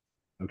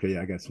 okay.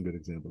 Yeah, I got some good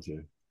examples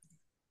here.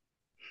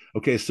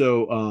 Okay.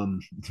 So,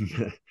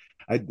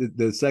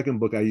 the second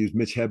book I used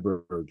Mitch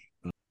Hedberg.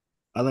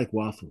 I like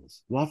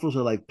waffles. Waffles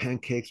are like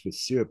pancakes with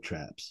syrup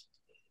traps.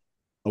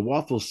 A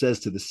waffle says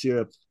to the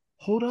syrup,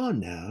 "Hold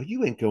on now,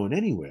 you ain't going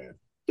anywhere.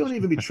 Don't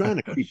even be trying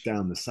to creep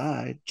down the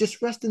side.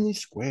 Just rest in these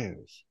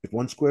squares. If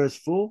one square is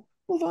full,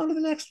 move on to the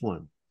next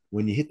one.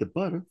 When you hit the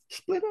butter,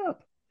 split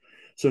up."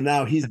 So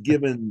now he's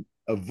given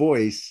a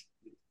voice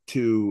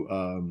to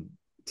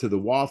the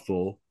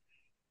waffle,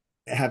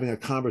 having a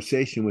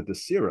conversation with the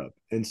syrup.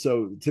 And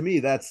so to me,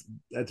 that's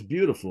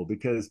beautiful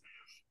because,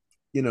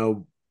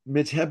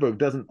 Mitch Hedberg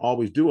doesn't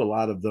always do a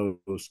lot of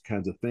those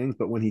kinds of things,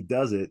 but when he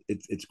does it,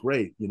 it's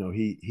great.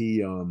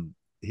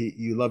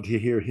 You love to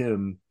hear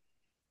him.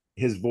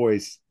 His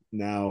voice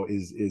now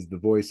is the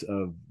voice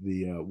of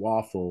the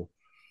waffle,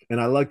 and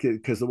I like it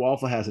because the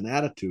waffle has an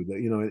attitude that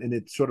and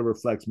it sort of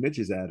reflects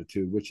Mitch's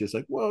attitude, which is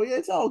like, "Well, yeah,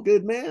 it's all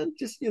good, man.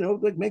 Just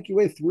like make your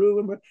way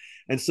through."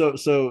 And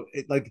so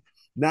it like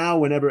now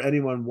whenever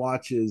anyone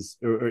watches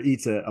or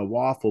eats a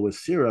waffle with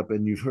syrup,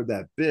 and you've heard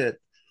that bit,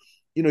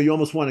 you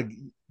almost want to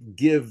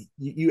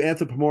you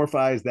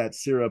anthropomorphize that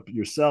syrup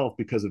yourself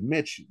because of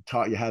Mitch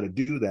taught you how to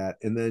do that,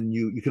 and then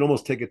you can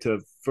almost take it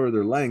to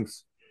further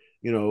lengths.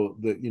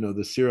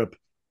 The syrup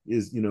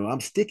is, I'm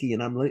sticky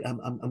and I'm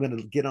going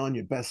to get on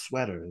your best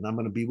sweater and I'm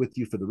going to be with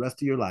you for the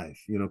rest of your life,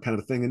 kind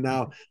of thing. And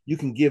now you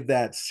can give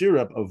that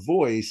syrup a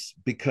voice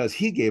because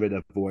he gave it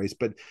a voice,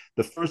 but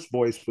the first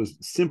voice was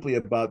simply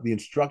about the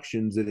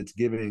instructions that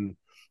the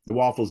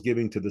waffle's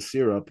giving to the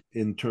syrup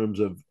in terms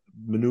of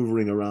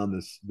maneuvering around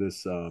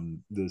this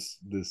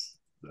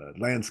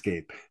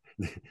landscape,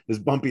 this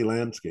bumpy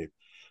landscape.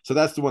 So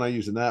that's the one I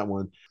use in that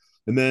one.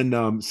 And then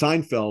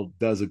Seinfeld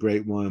does a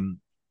great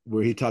one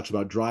where he talks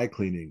about dry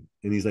cleaning,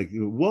 and he's like,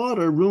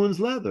 "Water ruins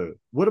leather.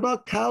 What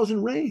about cows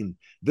and rain?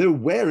 They're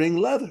wearing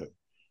leather."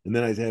 And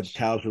then I have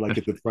cows are like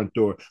at the front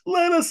door,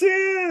 "Let us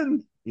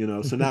in."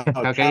 So now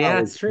a Okay, yeah,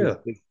 cow it's true.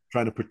 is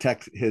trying to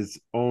protect his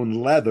own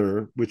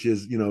leather, which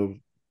is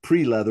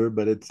pre-leather,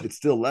 but it's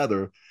still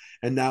leather.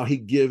 And now he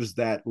gives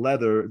that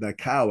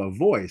cow a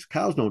voice.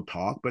 Cows don't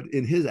talk, but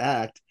in his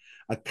act,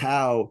 a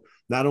cow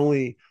not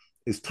only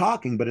is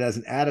talking, but it has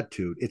an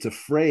attitude. It's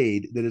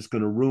afraid that it's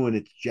going to ruin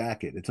its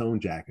own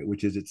jacket,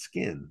 which is its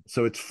skin.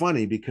 So it's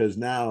funny because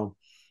now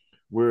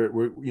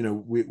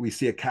we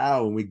see a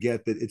cow and we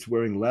get that it's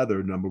wearing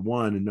leather, number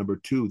one, and number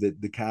two, that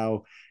the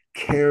cow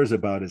cares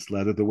about its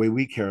leather the way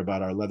we care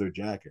about our leather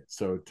jacket.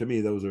 So to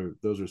me, those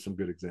are some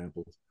good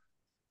examples.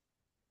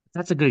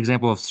 That's a good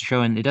example of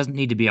showing it doesn't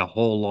need to be a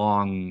whole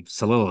long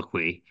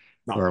soliloquy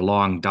or No, a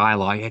long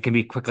dialogue. It can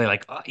be quickly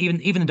like even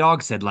the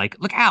dog said like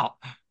look out,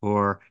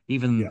 or yeah,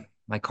 even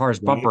my car's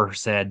right. bumper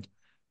said,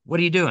 "What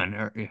are you doing?"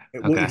 Or yeah,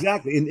 Well, okay,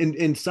 exactly.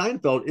 And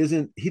Seinfeld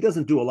isn't, he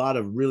doesn't do a lot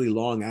of really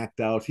long act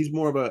outs. He's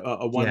more of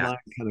a one yeah, line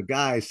kind of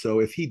guy. So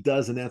if he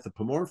does an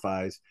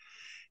anthropomorphize,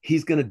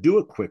 he's going to do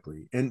it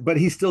quickly. But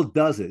he still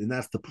does it. And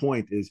that's the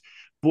point is,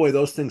 boy,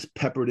 those things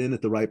peppered in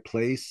at the right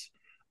place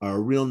are a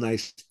real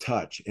nice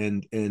touch.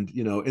 And then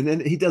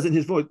he does it in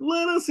his voice,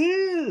 let us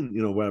in,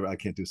 whatever. I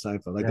can't do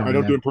Seinfeld. yeah, I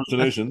don't do yeah.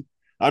 impersonation.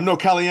 I'm no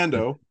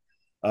Caliendo.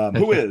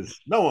 Who is?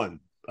 No one.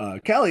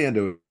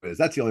 Caliendo is.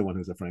 That's the only one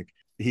who's a Frank.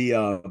 He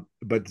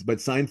but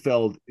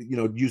Seinfeld,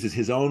 uses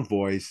his own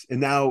voice,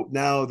 and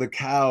now the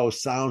cow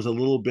sounds a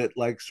little bit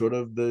like sort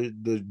of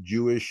the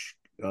Jewish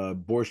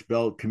Borscht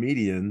Belt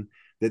comedian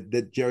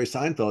that Jerry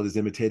Seinfeld is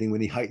imitating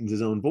when he heightens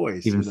his own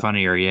voice. Even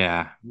funnier,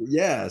 yeah.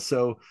 Yeah.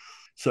 So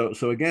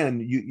again,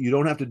 you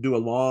don't have to do a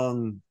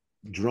long,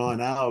 drawn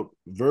out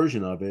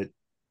version of it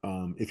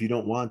if you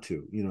don't want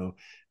to.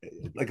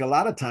 Like a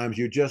lot of times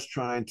you're just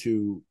trying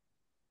to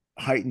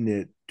heighten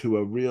it to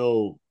a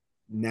real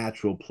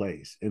natural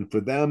place. And for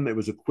them, it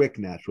was a quick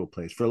natural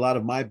place. For a lot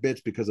of my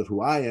bits, because of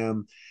who I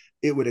am,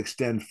 it would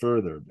extend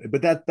further.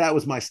 But that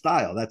was my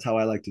style. That's how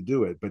I like to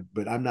do it.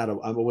 But I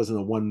wasn't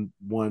a one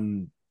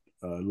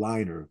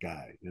liner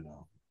guy.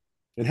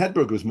 And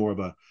Hedberg was more of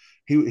a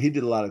he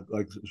did a lot of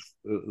like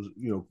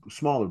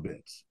smaller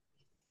bits.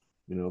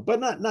 But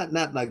not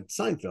like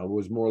Seinfeld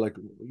was more like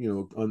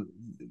you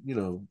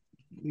know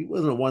he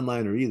wasn't a one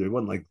liner either. It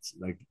wasn't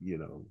like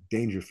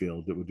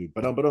Dangerfield that would do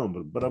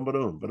ba-dum.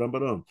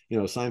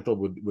 Seinfeld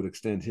would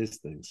extend his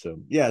thing.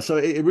 So yeah, so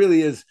it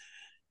really is.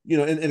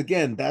 And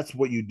again, that's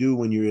what you do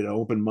when you're at an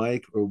open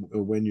mic or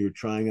when you're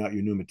trying out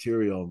your new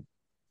material,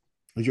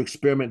 is you're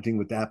experimenting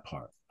with that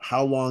part.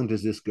 How long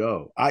does this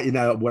go?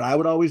 What I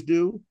would always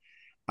do,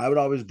 I would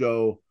always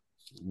go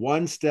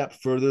one step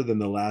further than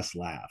the last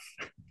laugh.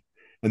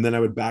 And then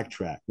I would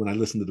backtrack when I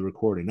listened to the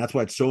recording. That's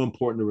why it's so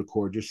important to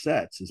record your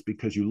sets, is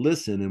because you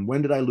listen. And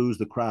when did I lose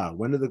the crowd?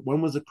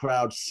 When was the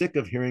crowd sick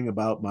of hearing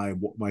about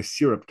my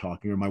syrup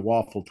talking or my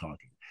waffle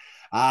talking?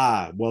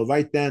 Well,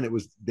 right then it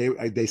was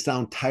they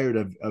sound tired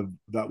of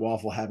that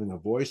waffle having a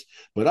voice.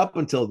 But up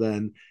until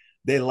then,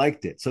 they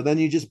liked it. So then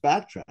you just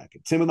backtrack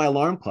it. Same with my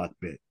alarm clock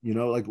bit.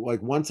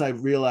 Like once I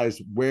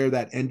realized where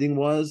that ending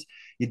was,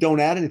 you don't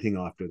add anything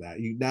after that.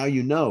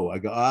 I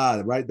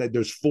go, right, that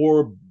there's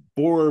four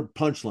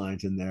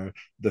punchlines in there.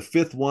 The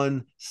fifth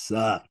one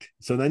sucked.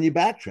 So then you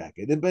backtrack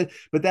it.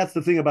 But that's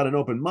the thing about an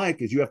open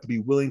mic, is you have to be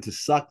willing to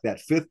suck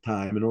that fifth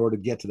time in order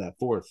to get to that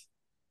fourth.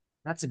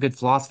 That's a good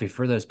philosophy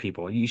for those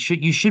people. You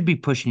should be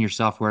pushing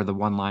yourself where the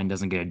one line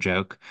doesn't get a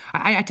joke.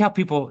 I tell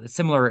people a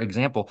similar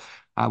example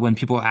when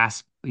people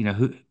ask,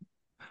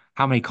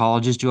 how many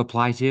colleges to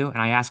apply to,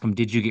 and I asked them,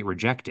 did you get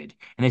rejected?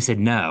 And they said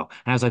no.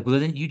 And I was like, well,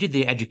 then you did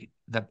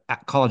the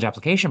college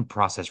application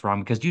process wrong,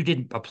 because you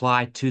didn't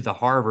apply to the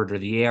Harvard or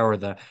the Yale or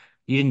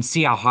you didn't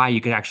see how high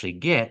you could actually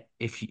get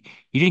if you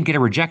didn't get a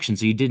rejection,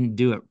 so you didn't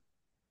do it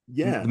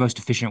the Yeah. most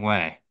efficient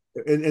way.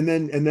 And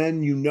then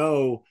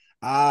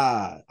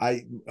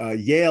I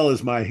Yale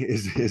is my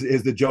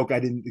is the joke I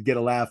didn't get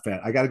a laugh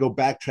at. I got to go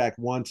backtrack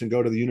once and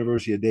go to the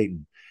University of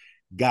Dayton.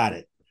 Got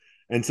it.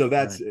 And so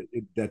Right.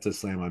 that's a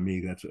slam on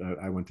me. That's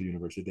I went to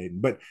University of Dayton,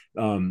 but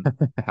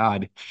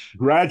God.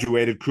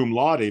 graduated cum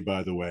laude,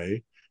 by the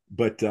way.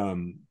 But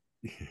and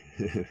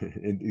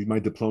my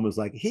diploma is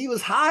like, he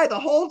was high the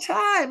whole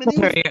time and he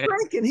was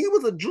drinking. He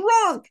was a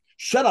drunk.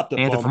 Shut up,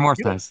 diploma.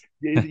 Anthropomorphize.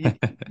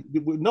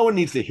 No one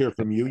needs to hear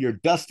from you. You're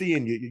dusty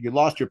and you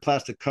lost your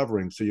plastic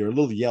covering, so you're a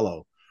little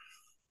yellow.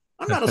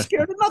 I'm not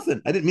scared of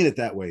nothing. I didn't mean it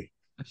that way.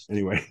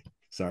 Anyway,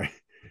 sorry.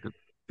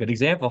 Good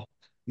example.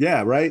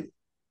 Yeah, right.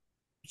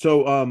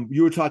 So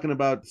you were talking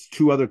about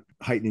two other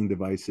heightening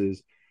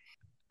devices.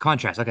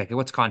 Contrast. Okay,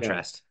 what's Yeah.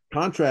 contrast?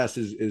 Contrast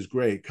is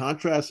great.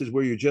 Contrast is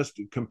where you're just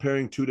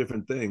comparing two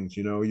different things.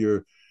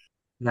 You're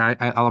Yeah,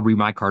 I'll read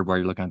my card while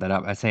you're looking at that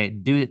up. I say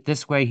do it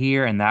this way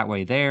here and that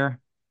way there.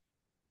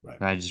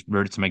 right. I just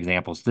wrote some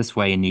examples. This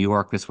way in New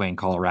York, this way in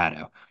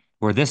Colorado,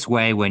 or this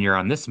way when you're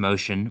on this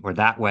emotion, or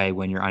that way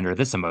when you're under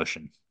this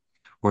emotion,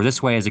 or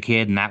this way as a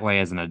kid and that way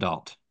as an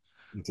adult.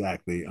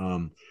 Exactly.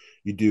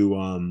 You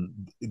do.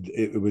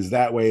 It was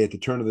that way at the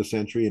turn of the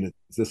century, and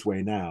it's this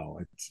way now.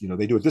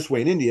 They do it this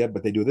way in India,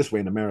 but they do it this way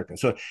in America.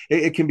 So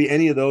it can be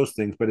any of those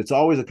things, but it's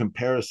always a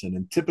comparison.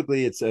 And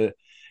typically,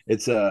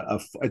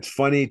 it's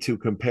funny to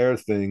compare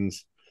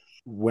things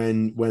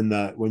when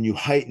you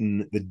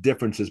heighten the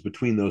differences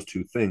between those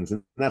two things,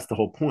 and that's the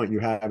whole point.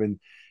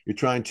 You're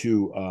trying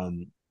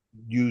to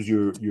use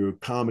your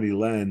comedy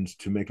lens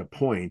to make a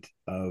point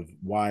of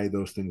why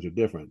those things are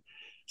different.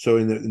 So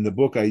in the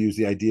book, I use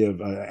the idea of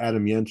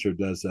Adam Yenser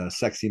does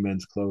sexy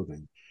men's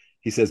clothing.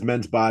 He says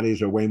men's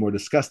bodies are way more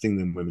disgusting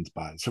than women's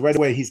bodies. So right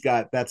away,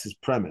 that's his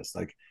premise.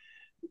 Like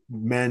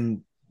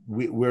men,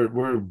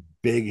 we're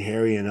big,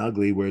 hairy, and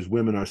ugly, whereas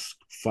women are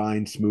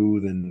fine,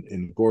 smooth,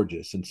 and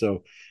gorgeous. And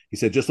so he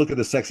said, just look at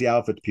the sexy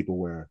outfits people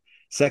wear.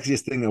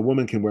 Sexiest thing a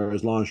woman can wear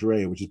is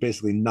lingerie, which is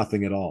basically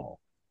nothing at all.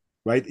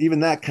 Right. Even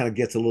that kind of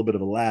gets a little bit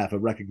of a laugh, a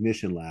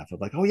recognition laugh of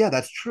like, oh, yeah,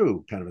 that's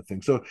true kind of a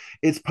thing. So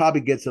it's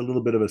probably gets a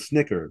little bit of a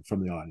snicker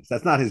from the audience.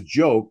 That's not his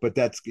joke, but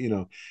that's,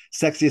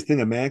 sexiest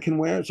thing a man can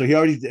wear. So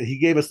he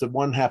gave us the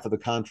one half of the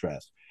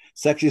contrast.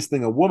 Sexiest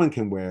thing a woman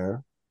can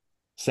wear,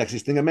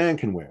 sexiest thing a man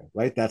can wear.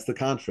 Right. That's the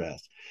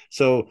contrast.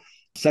 So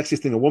sexiest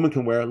thing a woman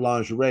can wear,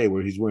 lingerie,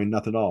 where he's wearing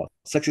nothing at all.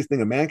 Sexiest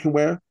thing a man can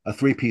wear, a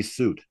 3-piece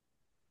suit.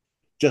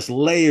 Just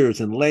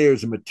layers and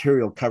layers of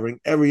material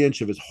covering every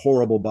inch of his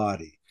horrible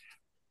body.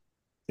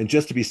 And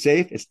just to be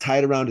safe, it's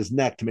tied around his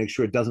neck to make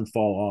sure it doesn't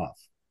fall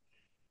off.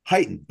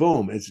 Heightened,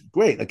 boom. It's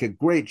great, like a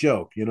great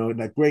joke,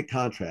 and that great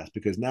contrast,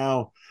 because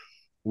now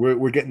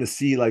we're getting to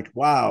see like,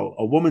 wow,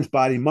 a woman's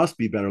body must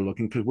be better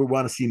looking because we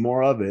want to see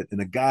more of it. And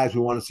the guys,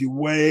 we want to see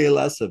way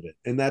less of it.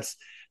 And that's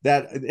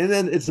that. And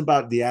then it's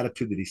about the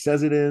attitude that he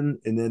says it in.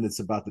 And then it's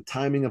about the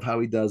timing of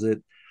how he does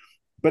it.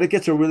 But it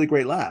gets a really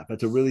great laugh.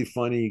 It's a really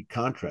funny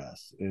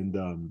contrast.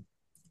 And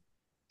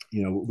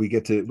we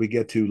get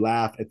to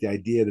laugh at the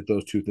idea that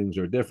those two things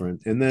are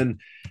different. And then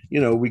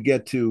we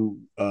get to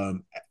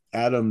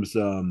adam's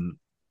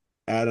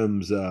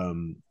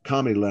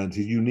comedy lens.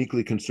 His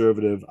uniquely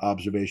conservative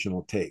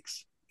observational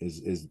takes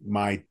is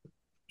my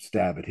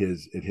stab at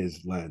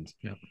his lens.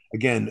 Yep.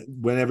 Again,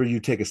 whenever you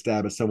take a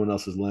stab at someone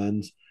else's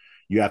lens,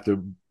 you have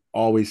to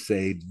always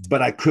say,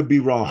 but I could be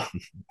wrong.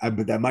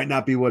 That might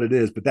not be what it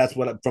is, but that's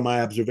what, from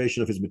my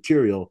observation of his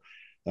material,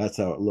 that's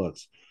how it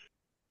looks.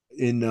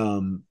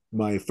 In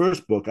my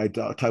first book, I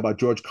talk about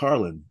George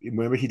Carlin.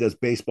 Remember, he does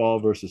baseball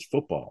versus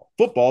football.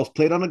 Football's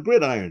played on a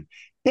gridiron.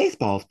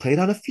 Baseball's played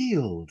on a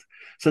field.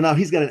 So now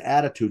he's got an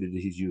attitude that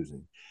he's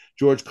using.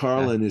 George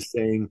Carlin is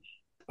saying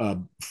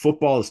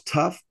football is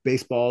tough,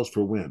 baseball is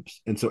for wimps.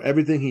 And so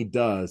everything he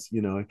does,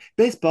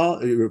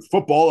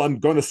 football, I'm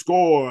going to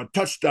score a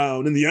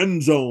touchdown in the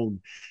end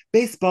zone.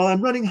 Baseball,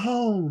 I'm running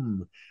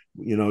home.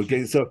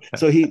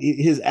 So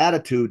his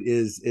attitude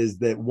is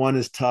that one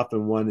is tough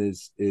and one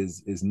is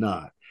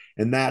not.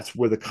 And that's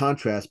where the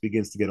contrast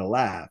begins to get a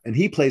laugh. And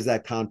he plays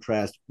that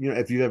contrast.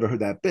 If you've ever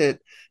heard that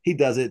bit, he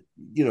does it,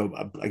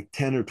 like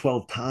 10 or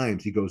 12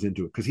 times he goes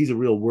into it, because he's a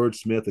real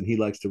wordsmith and he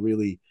likes to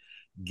really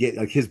get,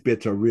 like, his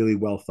bits are really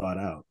well thought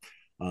out.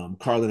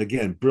 Carlin,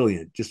 again,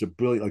 brilliant, just a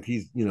brilliant, like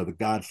he's, the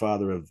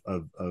godfather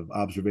of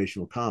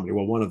observational comedy.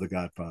 Well, one of the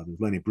godfathers.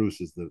 Lenny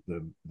Bruce is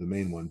the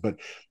main one, but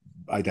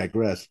I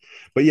digress.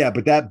 But yeah,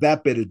 but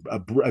that bit is,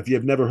 if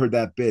you've never heard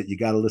that bit, you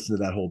got to listen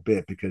to that whole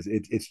bit, because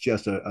it's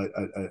just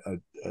a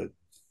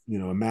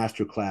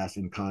master class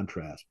in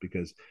contrast,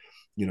 because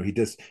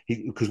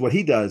because what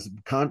he does,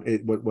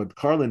 what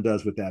Carlin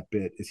does with that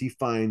bit is he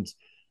finds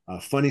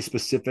funny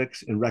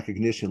specifics and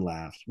recognition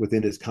laughs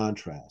within his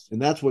contrast.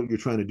 And that's what you're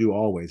trying to do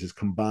always, is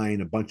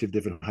combine a bunch of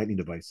different heightening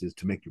devices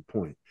to make your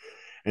point.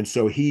 And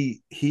so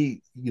he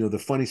the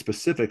funny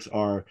specifics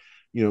are,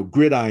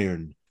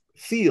 gridiron,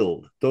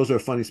 field. Those are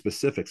funny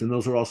specifics. And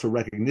those are also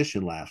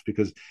recognition laughs,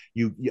 because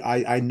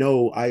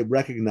I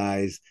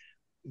recognize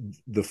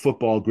the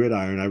football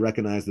gridiron. I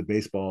recognize the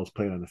baseball is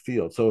played on the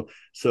field. So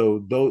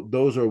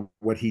those are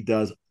what he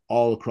does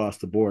all across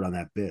the board on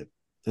that bit.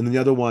 And then the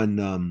other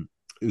one,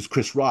 it was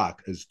Chris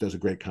Rock, does a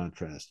great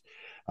contrast.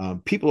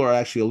 People are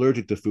actually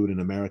allergic to food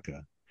in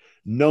America.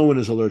 No one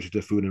is allergic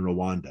to food in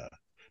Rwanda.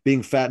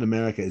 Being fat in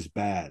America is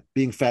bad.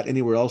 Being fat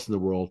anywhere else in the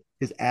world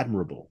is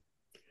admirable.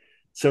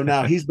 So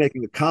now he's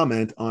making a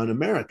comment on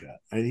America,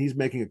 and he's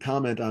making a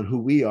comment on who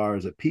we are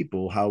as a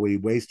people, how we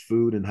waste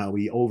food and how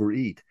we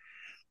overeat.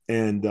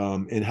 And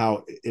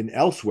how in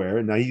elsewhere,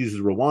 and now he uses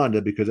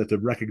Rwanda because that's a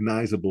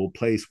recognizable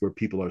place where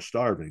people are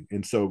starving.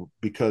 And so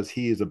because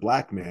he is a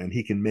black man,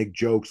 he can make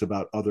jokes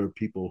about other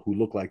people who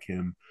look like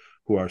him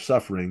who are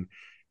suffering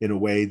in a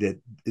way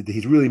that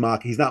he's really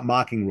mocking. He's not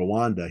mocking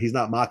Rwanda. He's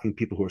not mocking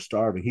people who are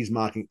starving. He's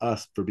mocking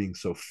us for being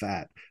so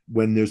fat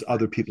when there's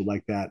other people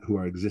like that who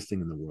are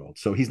existing in the world.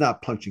 So he's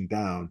not punching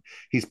down.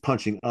 He's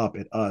punching up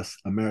at us,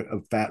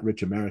 fat,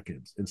 rich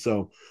Americans. And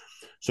so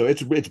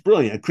it's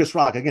brilliant. And Chris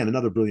Rock, again,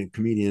 another brilliant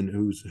comedian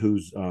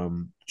who's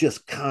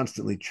just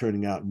constantly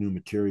churning out new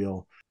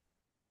material.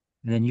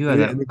 And then you have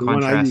that the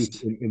contrast. one I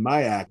used in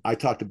my act, I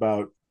talked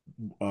about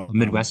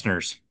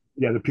Midwesterners.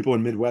 Yeah, the people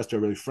in Midwest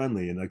are really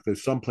friendly, and like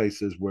there's some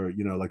places where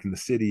like in the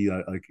city,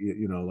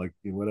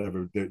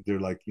 whatever, they're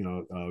like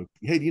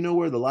hey, do you know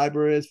where the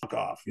library is? Fuck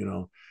off,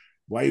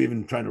 why are you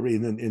even trying to read?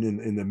 And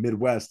then in the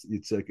Midwest,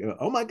 it's like,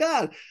 oh my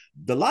God,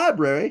 the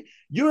library,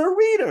 you're a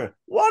reader.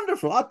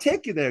 Wonderful. I'll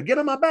take you there. Get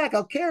on my back.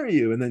 I'll carry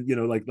you. And then,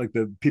 like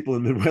the people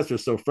in the Midwest are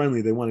so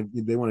friendly. They want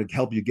to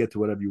help you get to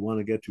whatever you want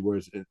to get to.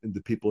 Whereas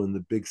the people in the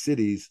big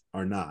cities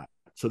are not.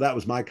 So that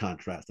was my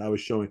contrast. I was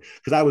showing,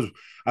 because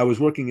I was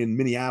working in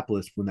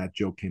Minneapolis when that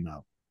joke came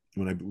out,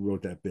 when I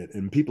wrote that bit.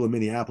 And people in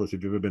Minneapolis,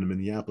 if you've ever been to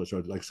Minneapolis,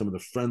 are like some of the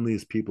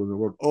friendliest people in the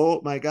world.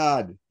 Oh my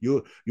God,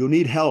 you'll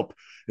need help.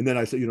 And then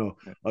I said,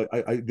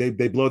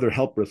 they blow their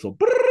help whistle.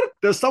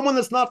 There's someone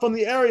that's not from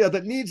the area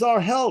that needs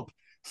our help.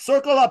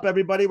 Circle up,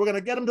 everybody. We're going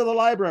to get them to the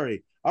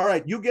library. all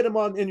right, you get him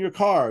on in your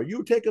car,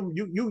 you take him,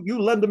 you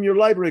lend him your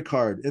library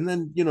card, and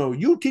then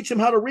you teach him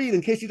how to read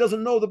in case he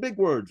doesn't know the big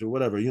words or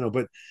whatever.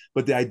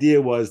 But the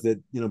idea was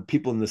that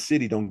people in the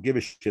city don't give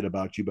a shit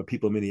about you, but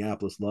people in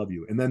Minneapolis love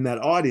you. And then that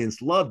audience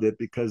loved it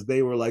because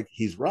they were like,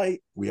 he's right,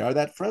 we are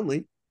that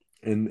friendly,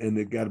 and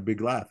it got a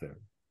big laugh there.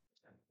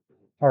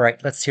 All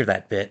right, let's hear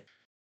that bit.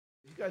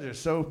 You guys are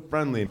so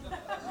friendly,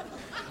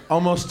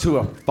 almost to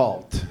a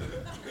fault.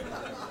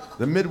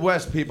 The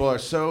Midwest people are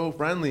so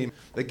friendly.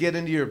 They get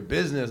into your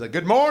business like,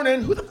 good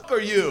morning, who the fuck are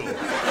you?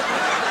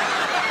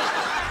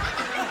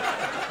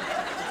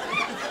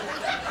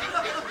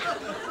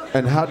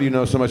 And how do you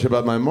know so much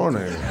about my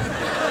morning?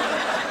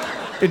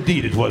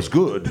 Indeed, it was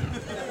good.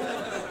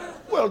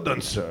 Well done,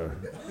 sir.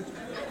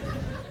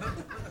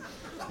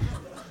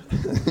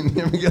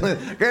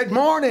 Good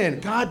morning.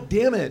 God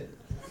damn it.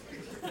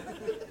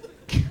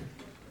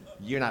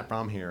 You're not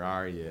from here,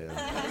 are you?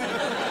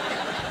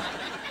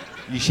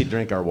 You should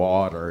drink our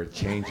water. It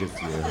changes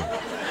you.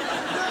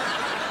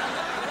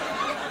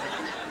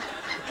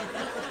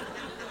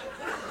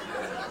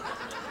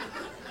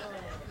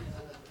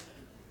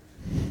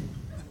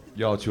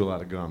 Y'all chew a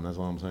lot of gum, that's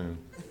all I'm saying.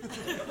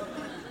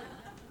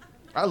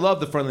 I love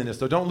the friendliness,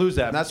 though. Don't lose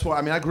that. And that's why,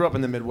 I grew up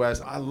in the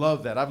Midwest. I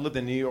love that. I've lived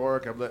in New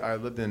York. I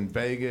lived in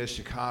Vegas,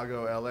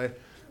 Chicago, LA.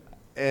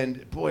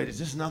 And boy, there's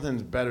just nothing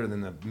better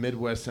than the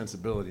Midwest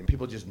sensibility.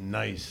 People are just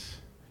nice.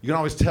 You can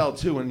always tell,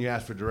 too, when you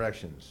ask for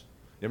directions.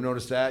 You ever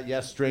notice that? You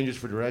ask strangers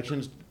for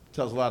directions,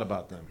 tells a lot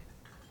about them.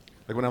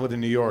 Like when I lived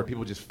in New York,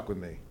 people just fuck with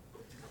me.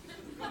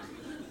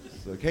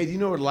 It's like, hey, do you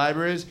know where the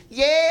library is?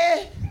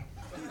 Yeah!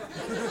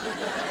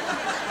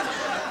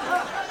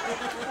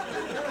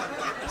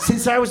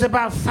 Since I was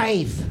about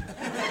 5.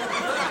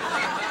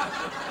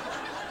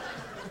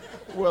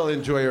 Well,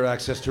 enjoy your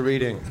access to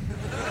reading.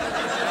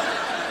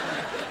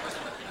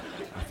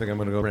 I think I'm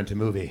gonna go rent a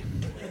movie.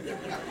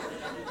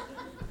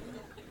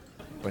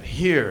 But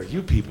here,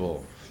 you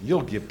people,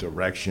 you'll give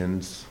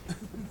directions.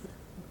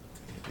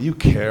 You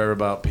care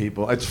about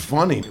people. It's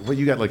funny. Well,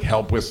 you got like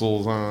help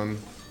whistles on.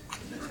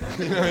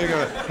 You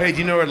go, hey, do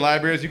you know where the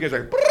library is? You guys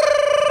are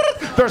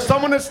like, there's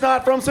someone that's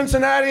not from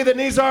Cincinnati that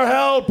needs our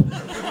help.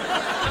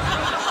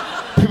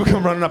 People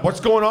come running up. What's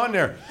going on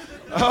there?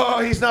 Oh,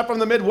 he's not from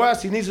the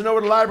Midwest. He needs to know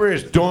where the library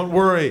is. Don't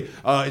worry.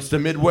 It's the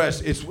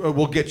Midwest.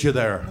 We'll get you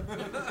there.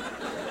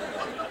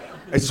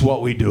 It's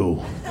what we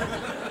do.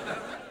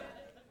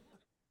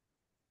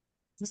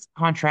 This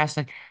contrast,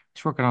 like,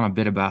 just working on a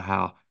bit about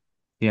how,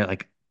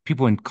 like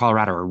people in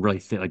Colorado are really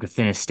thin, like the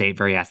thinnest state,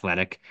 very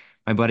athletic.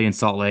 My buddy in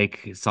Salt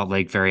Lake,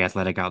 very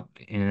athletic out,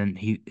 and then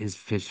his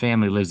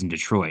family lives in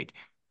Detroit.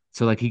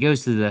 So like he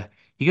goes to the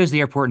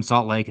airport in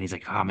Salt Lake, and he's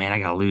like, oh man, I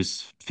gotta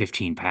lose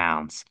 15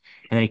 pounds.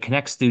 And then he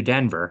connects through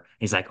Denver. And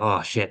he's like,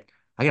 oh shit,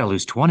 I gotta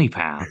lose 20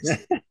 pounds.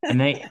 And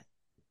then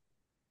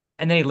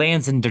he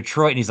lands in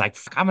Detroit, and he's like,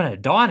 I'm an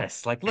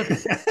Adonis. Like, look,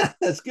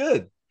 That's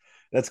good.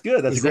 That's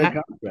good. That's is a great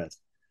that contrast.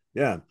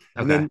 Yeah.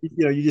 And okay?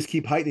 then you just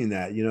keep heightening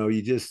that.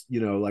 You just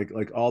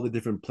like all the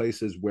different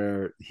places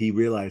where he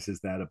realizes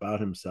that about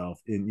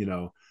himself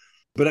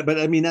but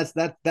I mean that's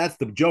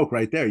the joke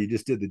right there. You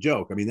just did the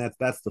joke. I mean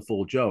that's the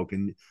full joke.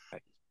 And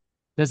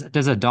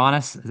Does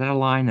Adonis, is that a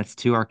line that's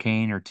too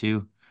arcane or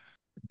too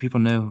people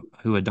know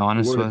who the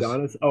Adonis word was?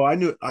 Adonis. Oh, I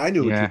knew what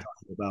you're Yeah,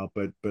 talking about,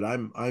 but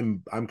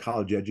I'm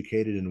college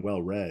educated and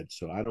well read,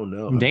 so I don't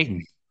know. from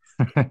Dayton.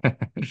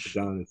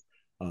 Adonis.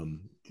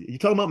 You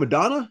talking about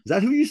Madonna? Is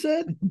that who you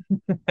said?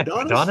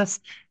 Adonis? Adonis?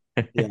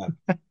 Yeah.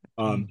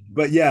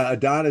 But yeah,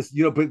 Adonis,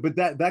 but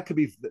that could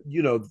be,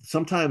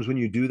 sometimes when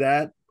you do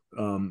that,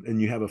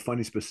 and you have a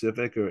funny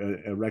specific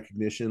or a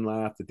recognition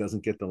laugh that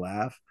doesn't get the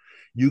laugh,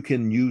 you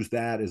can use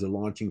that as a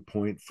launching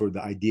point for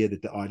the idea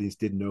that the audience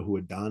didn't know who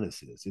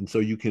Adonis is. And so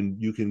you can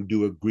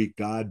do a Greek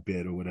god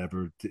bit or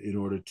whatever in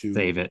order to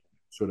Save it.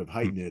 sort of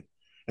heighten it.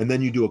 And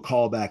then you do a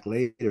callback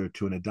later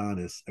to an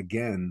Adonis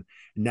again.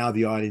 Now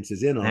the audience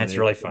is in on That's it.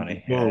 really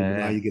funny. Boom,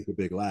 now you get the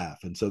big laugh.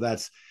 And so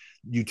that's,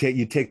 you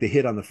take the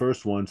hit on the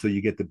first one, so you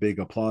get the big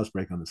applause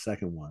break on the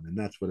second one. And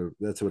that's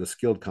what a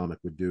skilled comic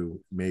would do,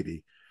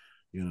 maybe,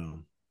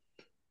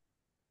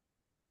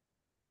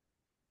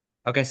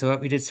 Okay, so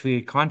what we did, so we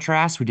did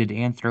contrast, we did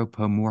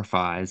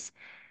anthropomorphize,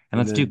 and And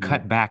let's do then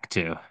cut back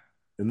to.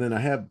 I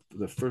have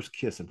the first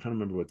kiss. I'm trying to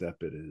remember what that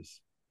bit is.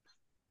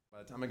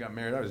 By the time I got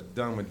married, I was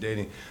done with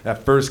dating.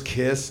 That first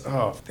kiss,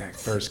 that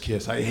first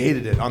kiss. I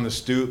hated it. On the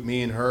stoop,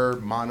 me and her,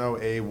 mano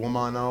a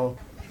womano.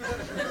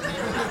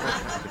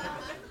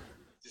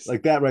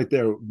 Like that right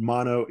there,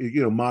 mono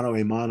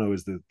a mono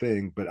is the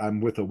thing, but I'm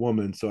with a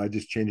woman, so I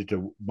just changed it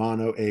to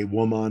mono a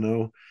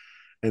womano,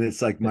 and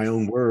it's like my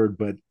own word,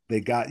 but they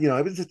got, it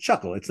was a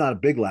chuckle. It's not a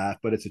big laugh,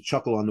 but it's a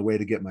chuckle on the way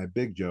to get my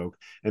big joke.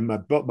 And my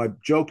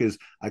joke is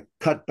I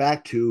cut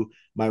back to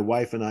my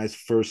wife and I's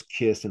first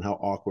kiss and how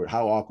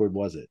awkward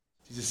was it?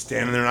 She's just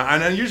standing there,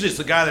 and usually it's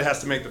the guy that has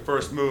to make the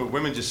first move.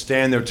 Women just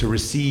stand there to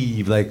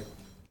receive, like.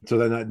 So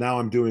then now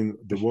I'm doing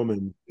the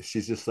woman.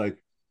 She's just like,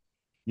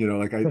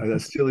 like a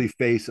silly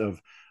face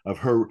of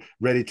her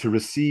ready to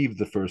receive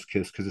the first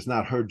kiss because it's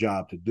not her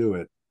job to do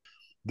it.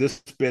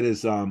 this bit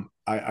is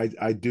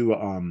I do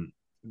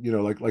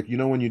like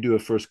when you do a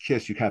first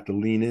kiss, you have to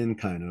lean in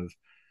kind of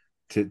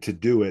to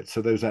do it.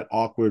 So there's that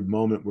awkward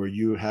moment where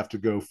you have to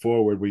go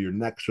forward, where your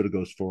neck sort of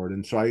goes forward,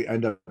 and so I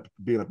end up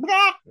being like,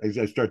 "Ah!"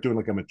 I start doing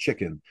like I'm a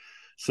chicken.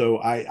 So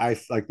I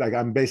like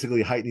I'm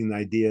basically heightening the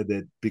idea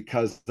that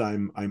because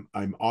I'm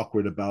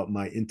awkward about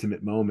my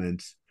intimate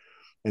moments,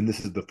 and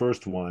this is the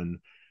first one,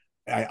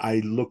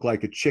 I look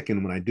like a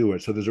chicken when I do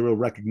it. So there's a real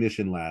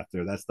recognition laugh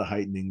there. That's the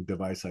heightening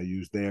device I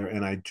use there.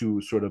 And I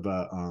do sort of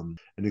an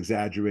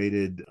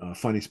exaggerated,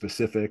 funny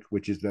specific,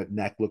 which is that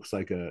neck looks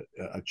like a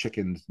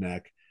chicken's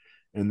neck.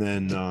 And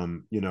then,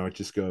 it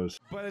just goes.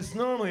 But it's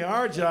normally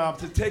our job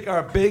to take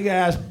our big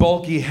ass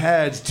bulky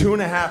heads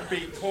 2.5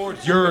 feet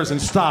towards yours and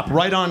stop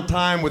right on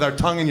time with our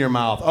tongue in your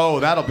mouth.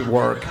 Oh, that'll be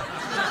work.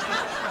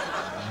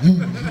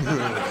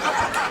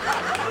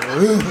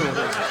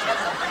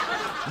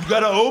 You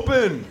gotta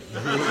open.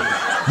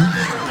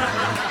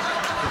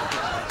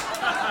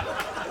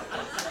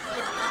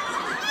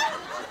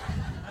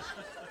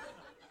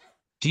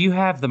 Do you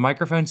have the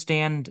microphone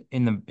stand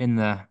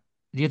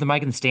do you have the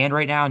mic in the stand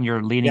right now and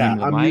you're leaning Yeah,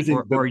 into the I'm mic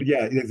using or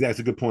yeah, that's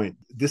a good point.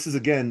 This is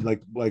again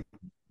like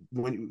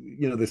when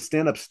the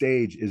stand-up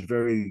stage is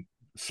very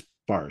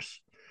sparse.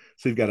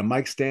 So you've got a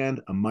mic stand,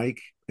 a mic,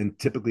 and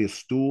typically a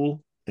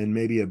stool and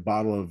maybe a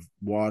bottle of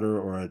water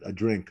or a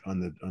drink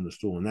on the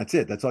stool. And that's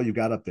it. That's all you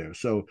got up there.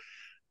 So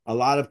a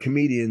lot of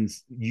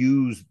comedians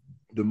use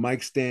the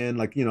mic stand,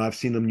 like, I've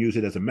seen them use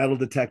it as a metal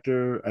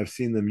detector. I've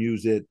seen them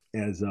use it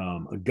as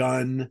a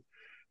gun.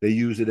 They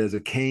use it as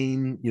a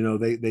cane.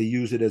 They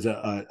use it as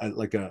a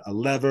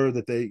lever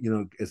that they,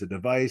 as a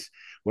device.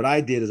 What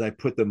I did is I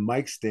put the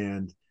mic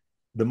in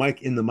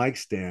the mic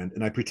stand,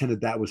 and I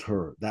pretended that was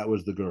her. That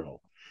was the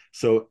girl.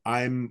 So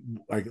I'm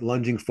like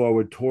lunging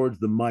forward towards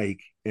the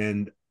mic,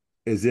 and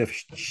as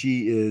if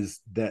she is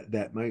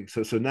that mic.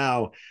 So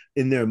now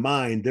in their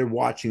mind, they're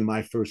watching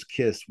my first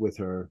kiss with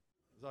her.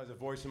 There's always a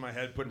voice in my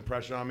head putting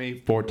pressure on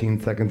me.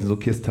 14 seconds until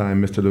kiss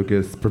time, Mr.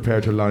 Lucas.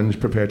 Prepare to lunge,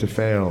 prepare to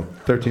fail.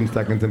 13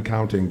 seconds and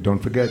counting. Don't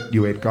forget,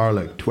 you ate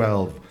garlic.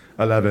 12,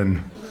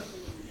 11.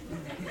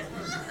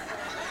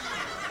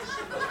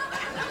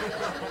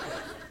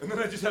 And then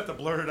I just have to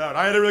blurt it out.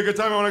 I had a really good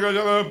time. I want to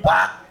go.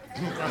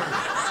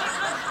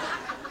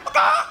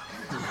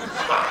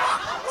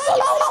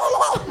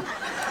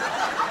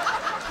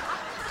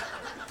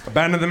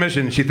 Abandon the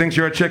mission. She thinks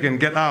you're a chicken.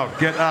 Get out.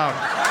 Get out.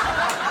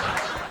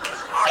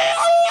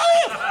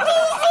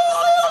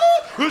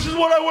 This is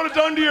what I would have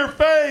done to your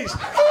face.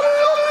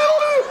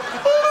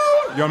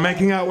 You're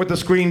making out with the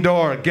screen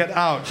door. Get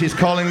out. She's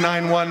calling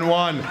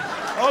 911.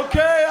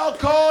 Okay, I'll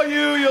call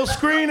you. You'll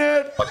screen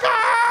it.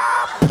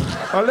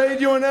 I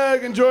laid you an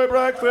egg. Enjoy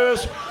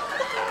breakfast.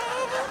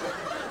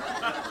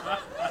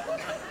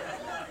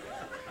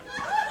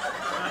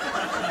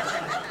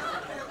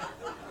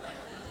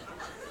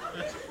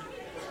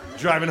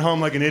 Driving home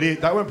like an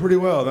idiot. That went pretty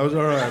well. That was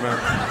all right,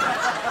 man.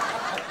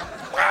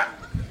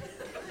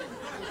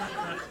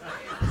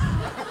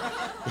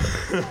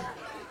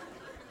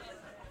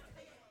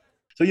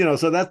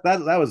 So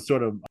that was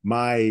sort of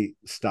my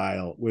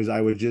style, was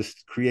I would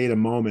just create a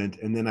moment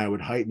and then I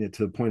would heighten it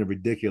to the point of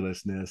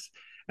ridiculousness.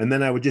 And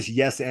then I would just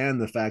yes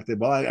and the fact that,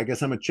 well, I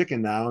guess I'm a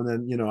chicken now. And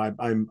then,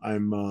 I'm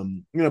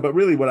but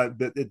really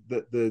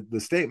the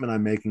statement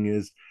I'm making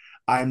is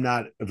I'm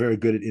not very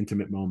good at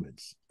intimate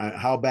moments.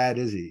 How bad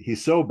is he?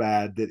 He's so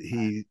bad that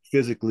he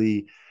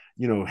physically,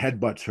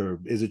 headbutts her,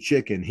 is a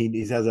chicken.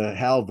 He has a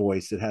Hal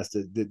voice that has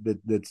to,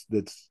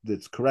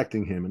 that's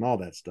correcting him and all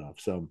that stuff.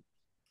 So,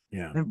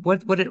 yeah. And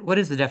what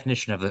is the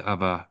definition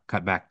of a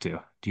cut back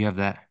to? Do you have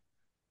that?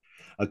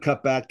 A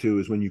cut back to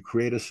is when you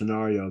create a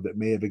scenario that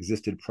may have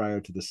existed prior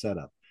to the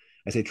setup.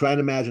 I say, try and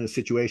imagine a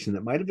situation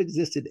that might have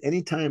existed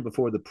any time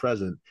before the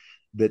present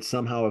that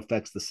somehow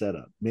affects the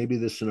setup. Maybe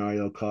this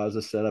scenario caused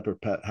the setup, or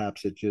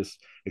perhaps it just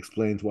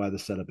explains why the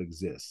setup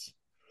exists.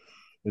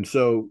 And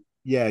so,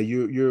 yeah,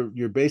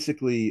 you're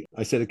basically,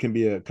 I said it can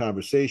be a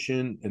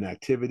conversation, an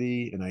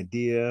activity, an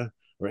idea,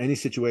 or any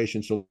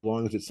situation, so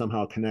long as it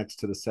somehow connects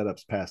to the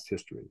setup's past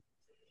history.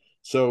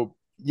 So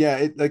yeah,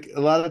 it, like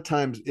a lot of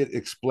times it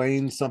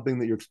explains something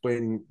that you're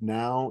explaining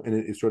now, and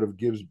it sort of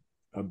gives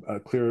a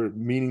clear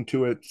meaning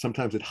to it.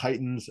 Sometimes it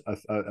heightens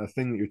a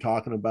thing that you're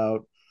talking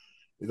about.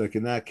 Like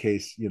in that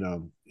case,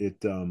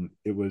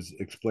 it was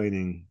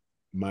explaining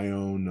my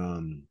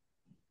own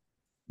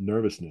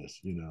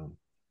nervousness.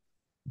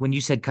 When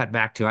you said cut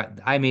back to,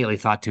 I immediately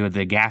thought to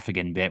the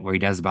Gaffigan bit where he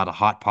does about a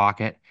hot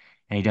pocket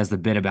and he does the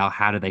bit about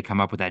how did they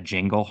come up with that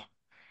jingle.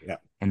 Yeah.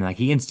 And like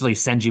he instantly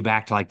sends you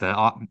back to like the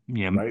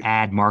Right.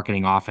 ad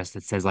marketing office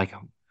that says like,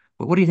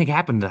 what do you think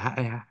happened to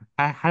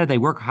how did they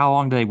work? How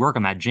long did they work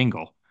on that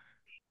jingle?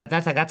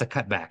 That's a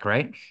cutback,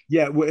 right?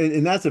 Yeah,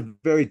 and that's a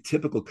very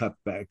typical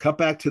cutback. Cut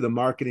back to the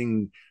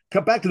marketing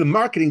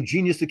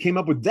genius that came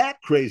up with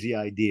that crazy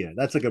idea.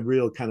 That's like a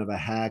real kind of a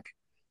hack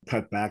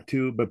cut back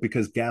to, but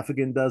because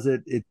Gaffigan does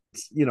it,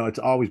 it's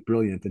always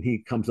brilliant, and he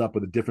comes up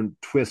with a different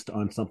twist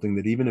on something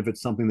that, even if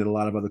it's something that a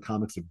lot of other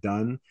comics have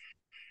done,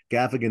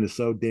 Gaffigan is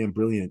so damn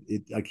brilliant.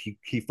 It like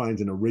he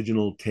finds an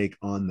original take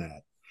on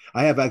that.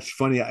 I have actually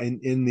funny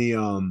in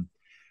the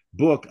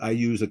book I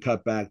use a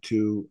cutback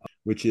to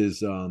which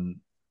is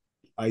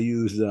I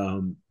use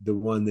the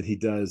one that he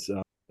does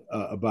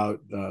about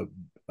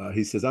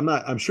he says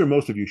I'm sure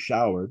most of you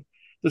showered.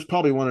 There's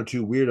probably one or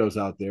two weirdos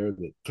out there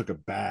that took a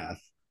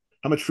bath.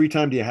 How much free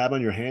time do you have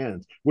on your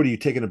hands? What are you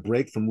taking a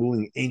break from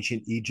ruling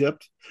ancient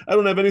Egypt? I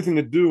don't have anything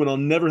to do and I'll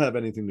never have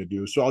anything to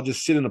do. So I'll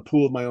just sit in a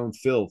pool of my own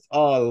filth.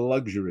 Oh,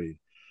 luxury.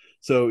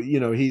 So,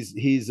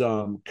 he's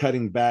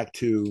cutting back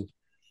to,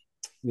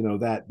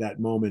 that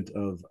moment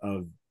of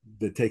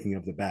the taking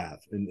of the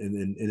bath and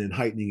then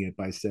heightening it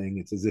by saying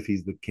it's as if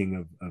he's the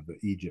king of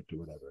Egypt or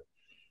whatever.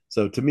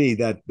 So to me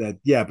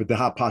yeah, but the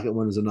hot pocket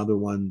one is another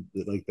one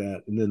like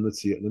that. And then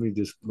let's see, let me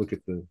just look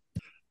at the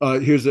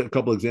here's a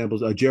couple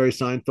examples. Jerry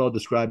Seinfeld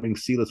describing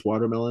seedless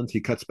watermelons. He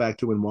cuts back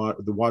to when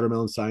the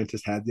watermelon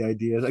scientist had the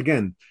ideas.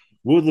 Again,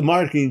 what was the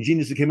marketing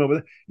genius that came up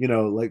with it?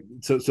 Like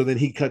so. So then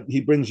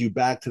he brings you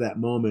back to that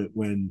moment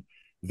when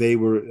they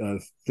were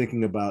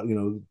thinking about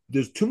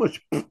there's too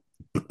much.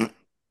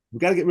 We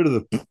got to get rid of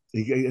the.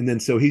 And then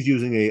so he's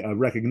using a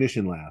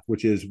recognition laugh,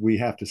 which is we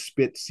have to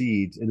spit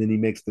seeds, and then he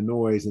makes the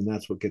noise, and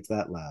that's what gets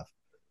that laugh.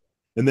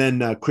 And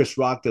then Chris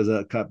Rock does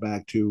a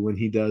cutback to when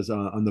he does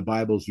on the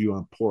Bible's view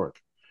on pork.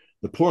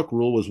 The pork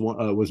rule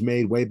was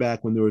made way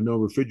back when there were no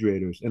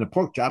refrigerators, and a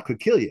pork chop could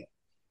kill you.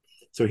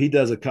 So he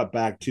does a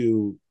cutback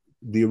to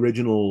the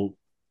original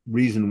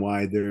reason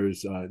why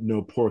there's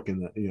no pork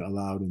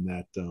allowed in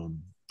that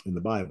in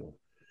the Bible.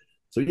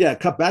 So yeah,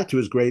 cut back to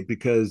is great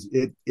because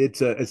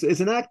it's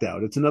an act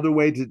out. It's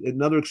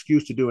another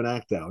excuse to do an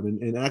act out,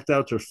 and act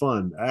outs are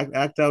fun.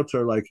 Act outs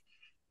are like,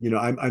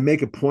 I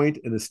make a point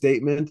in a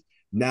statement.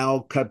 Now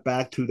cut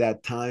back to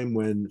that time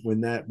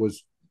when that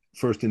was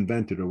first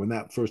invented or when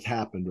that first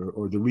happened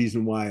or the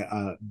reason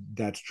why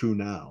that's true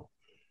now,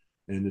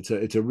 and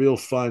it's a real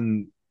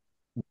fun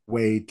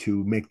way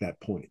to make that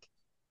point.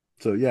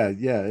 So yeah,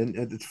 and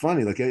it's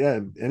funny. Like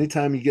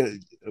anytime you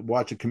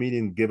watch a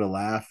comedian give a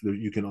laugh,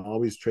 you can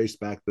always trace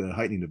back the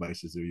heightening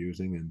devices they're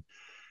using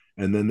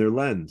and then their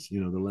lens,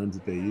 the lens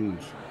that they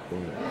use for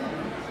it.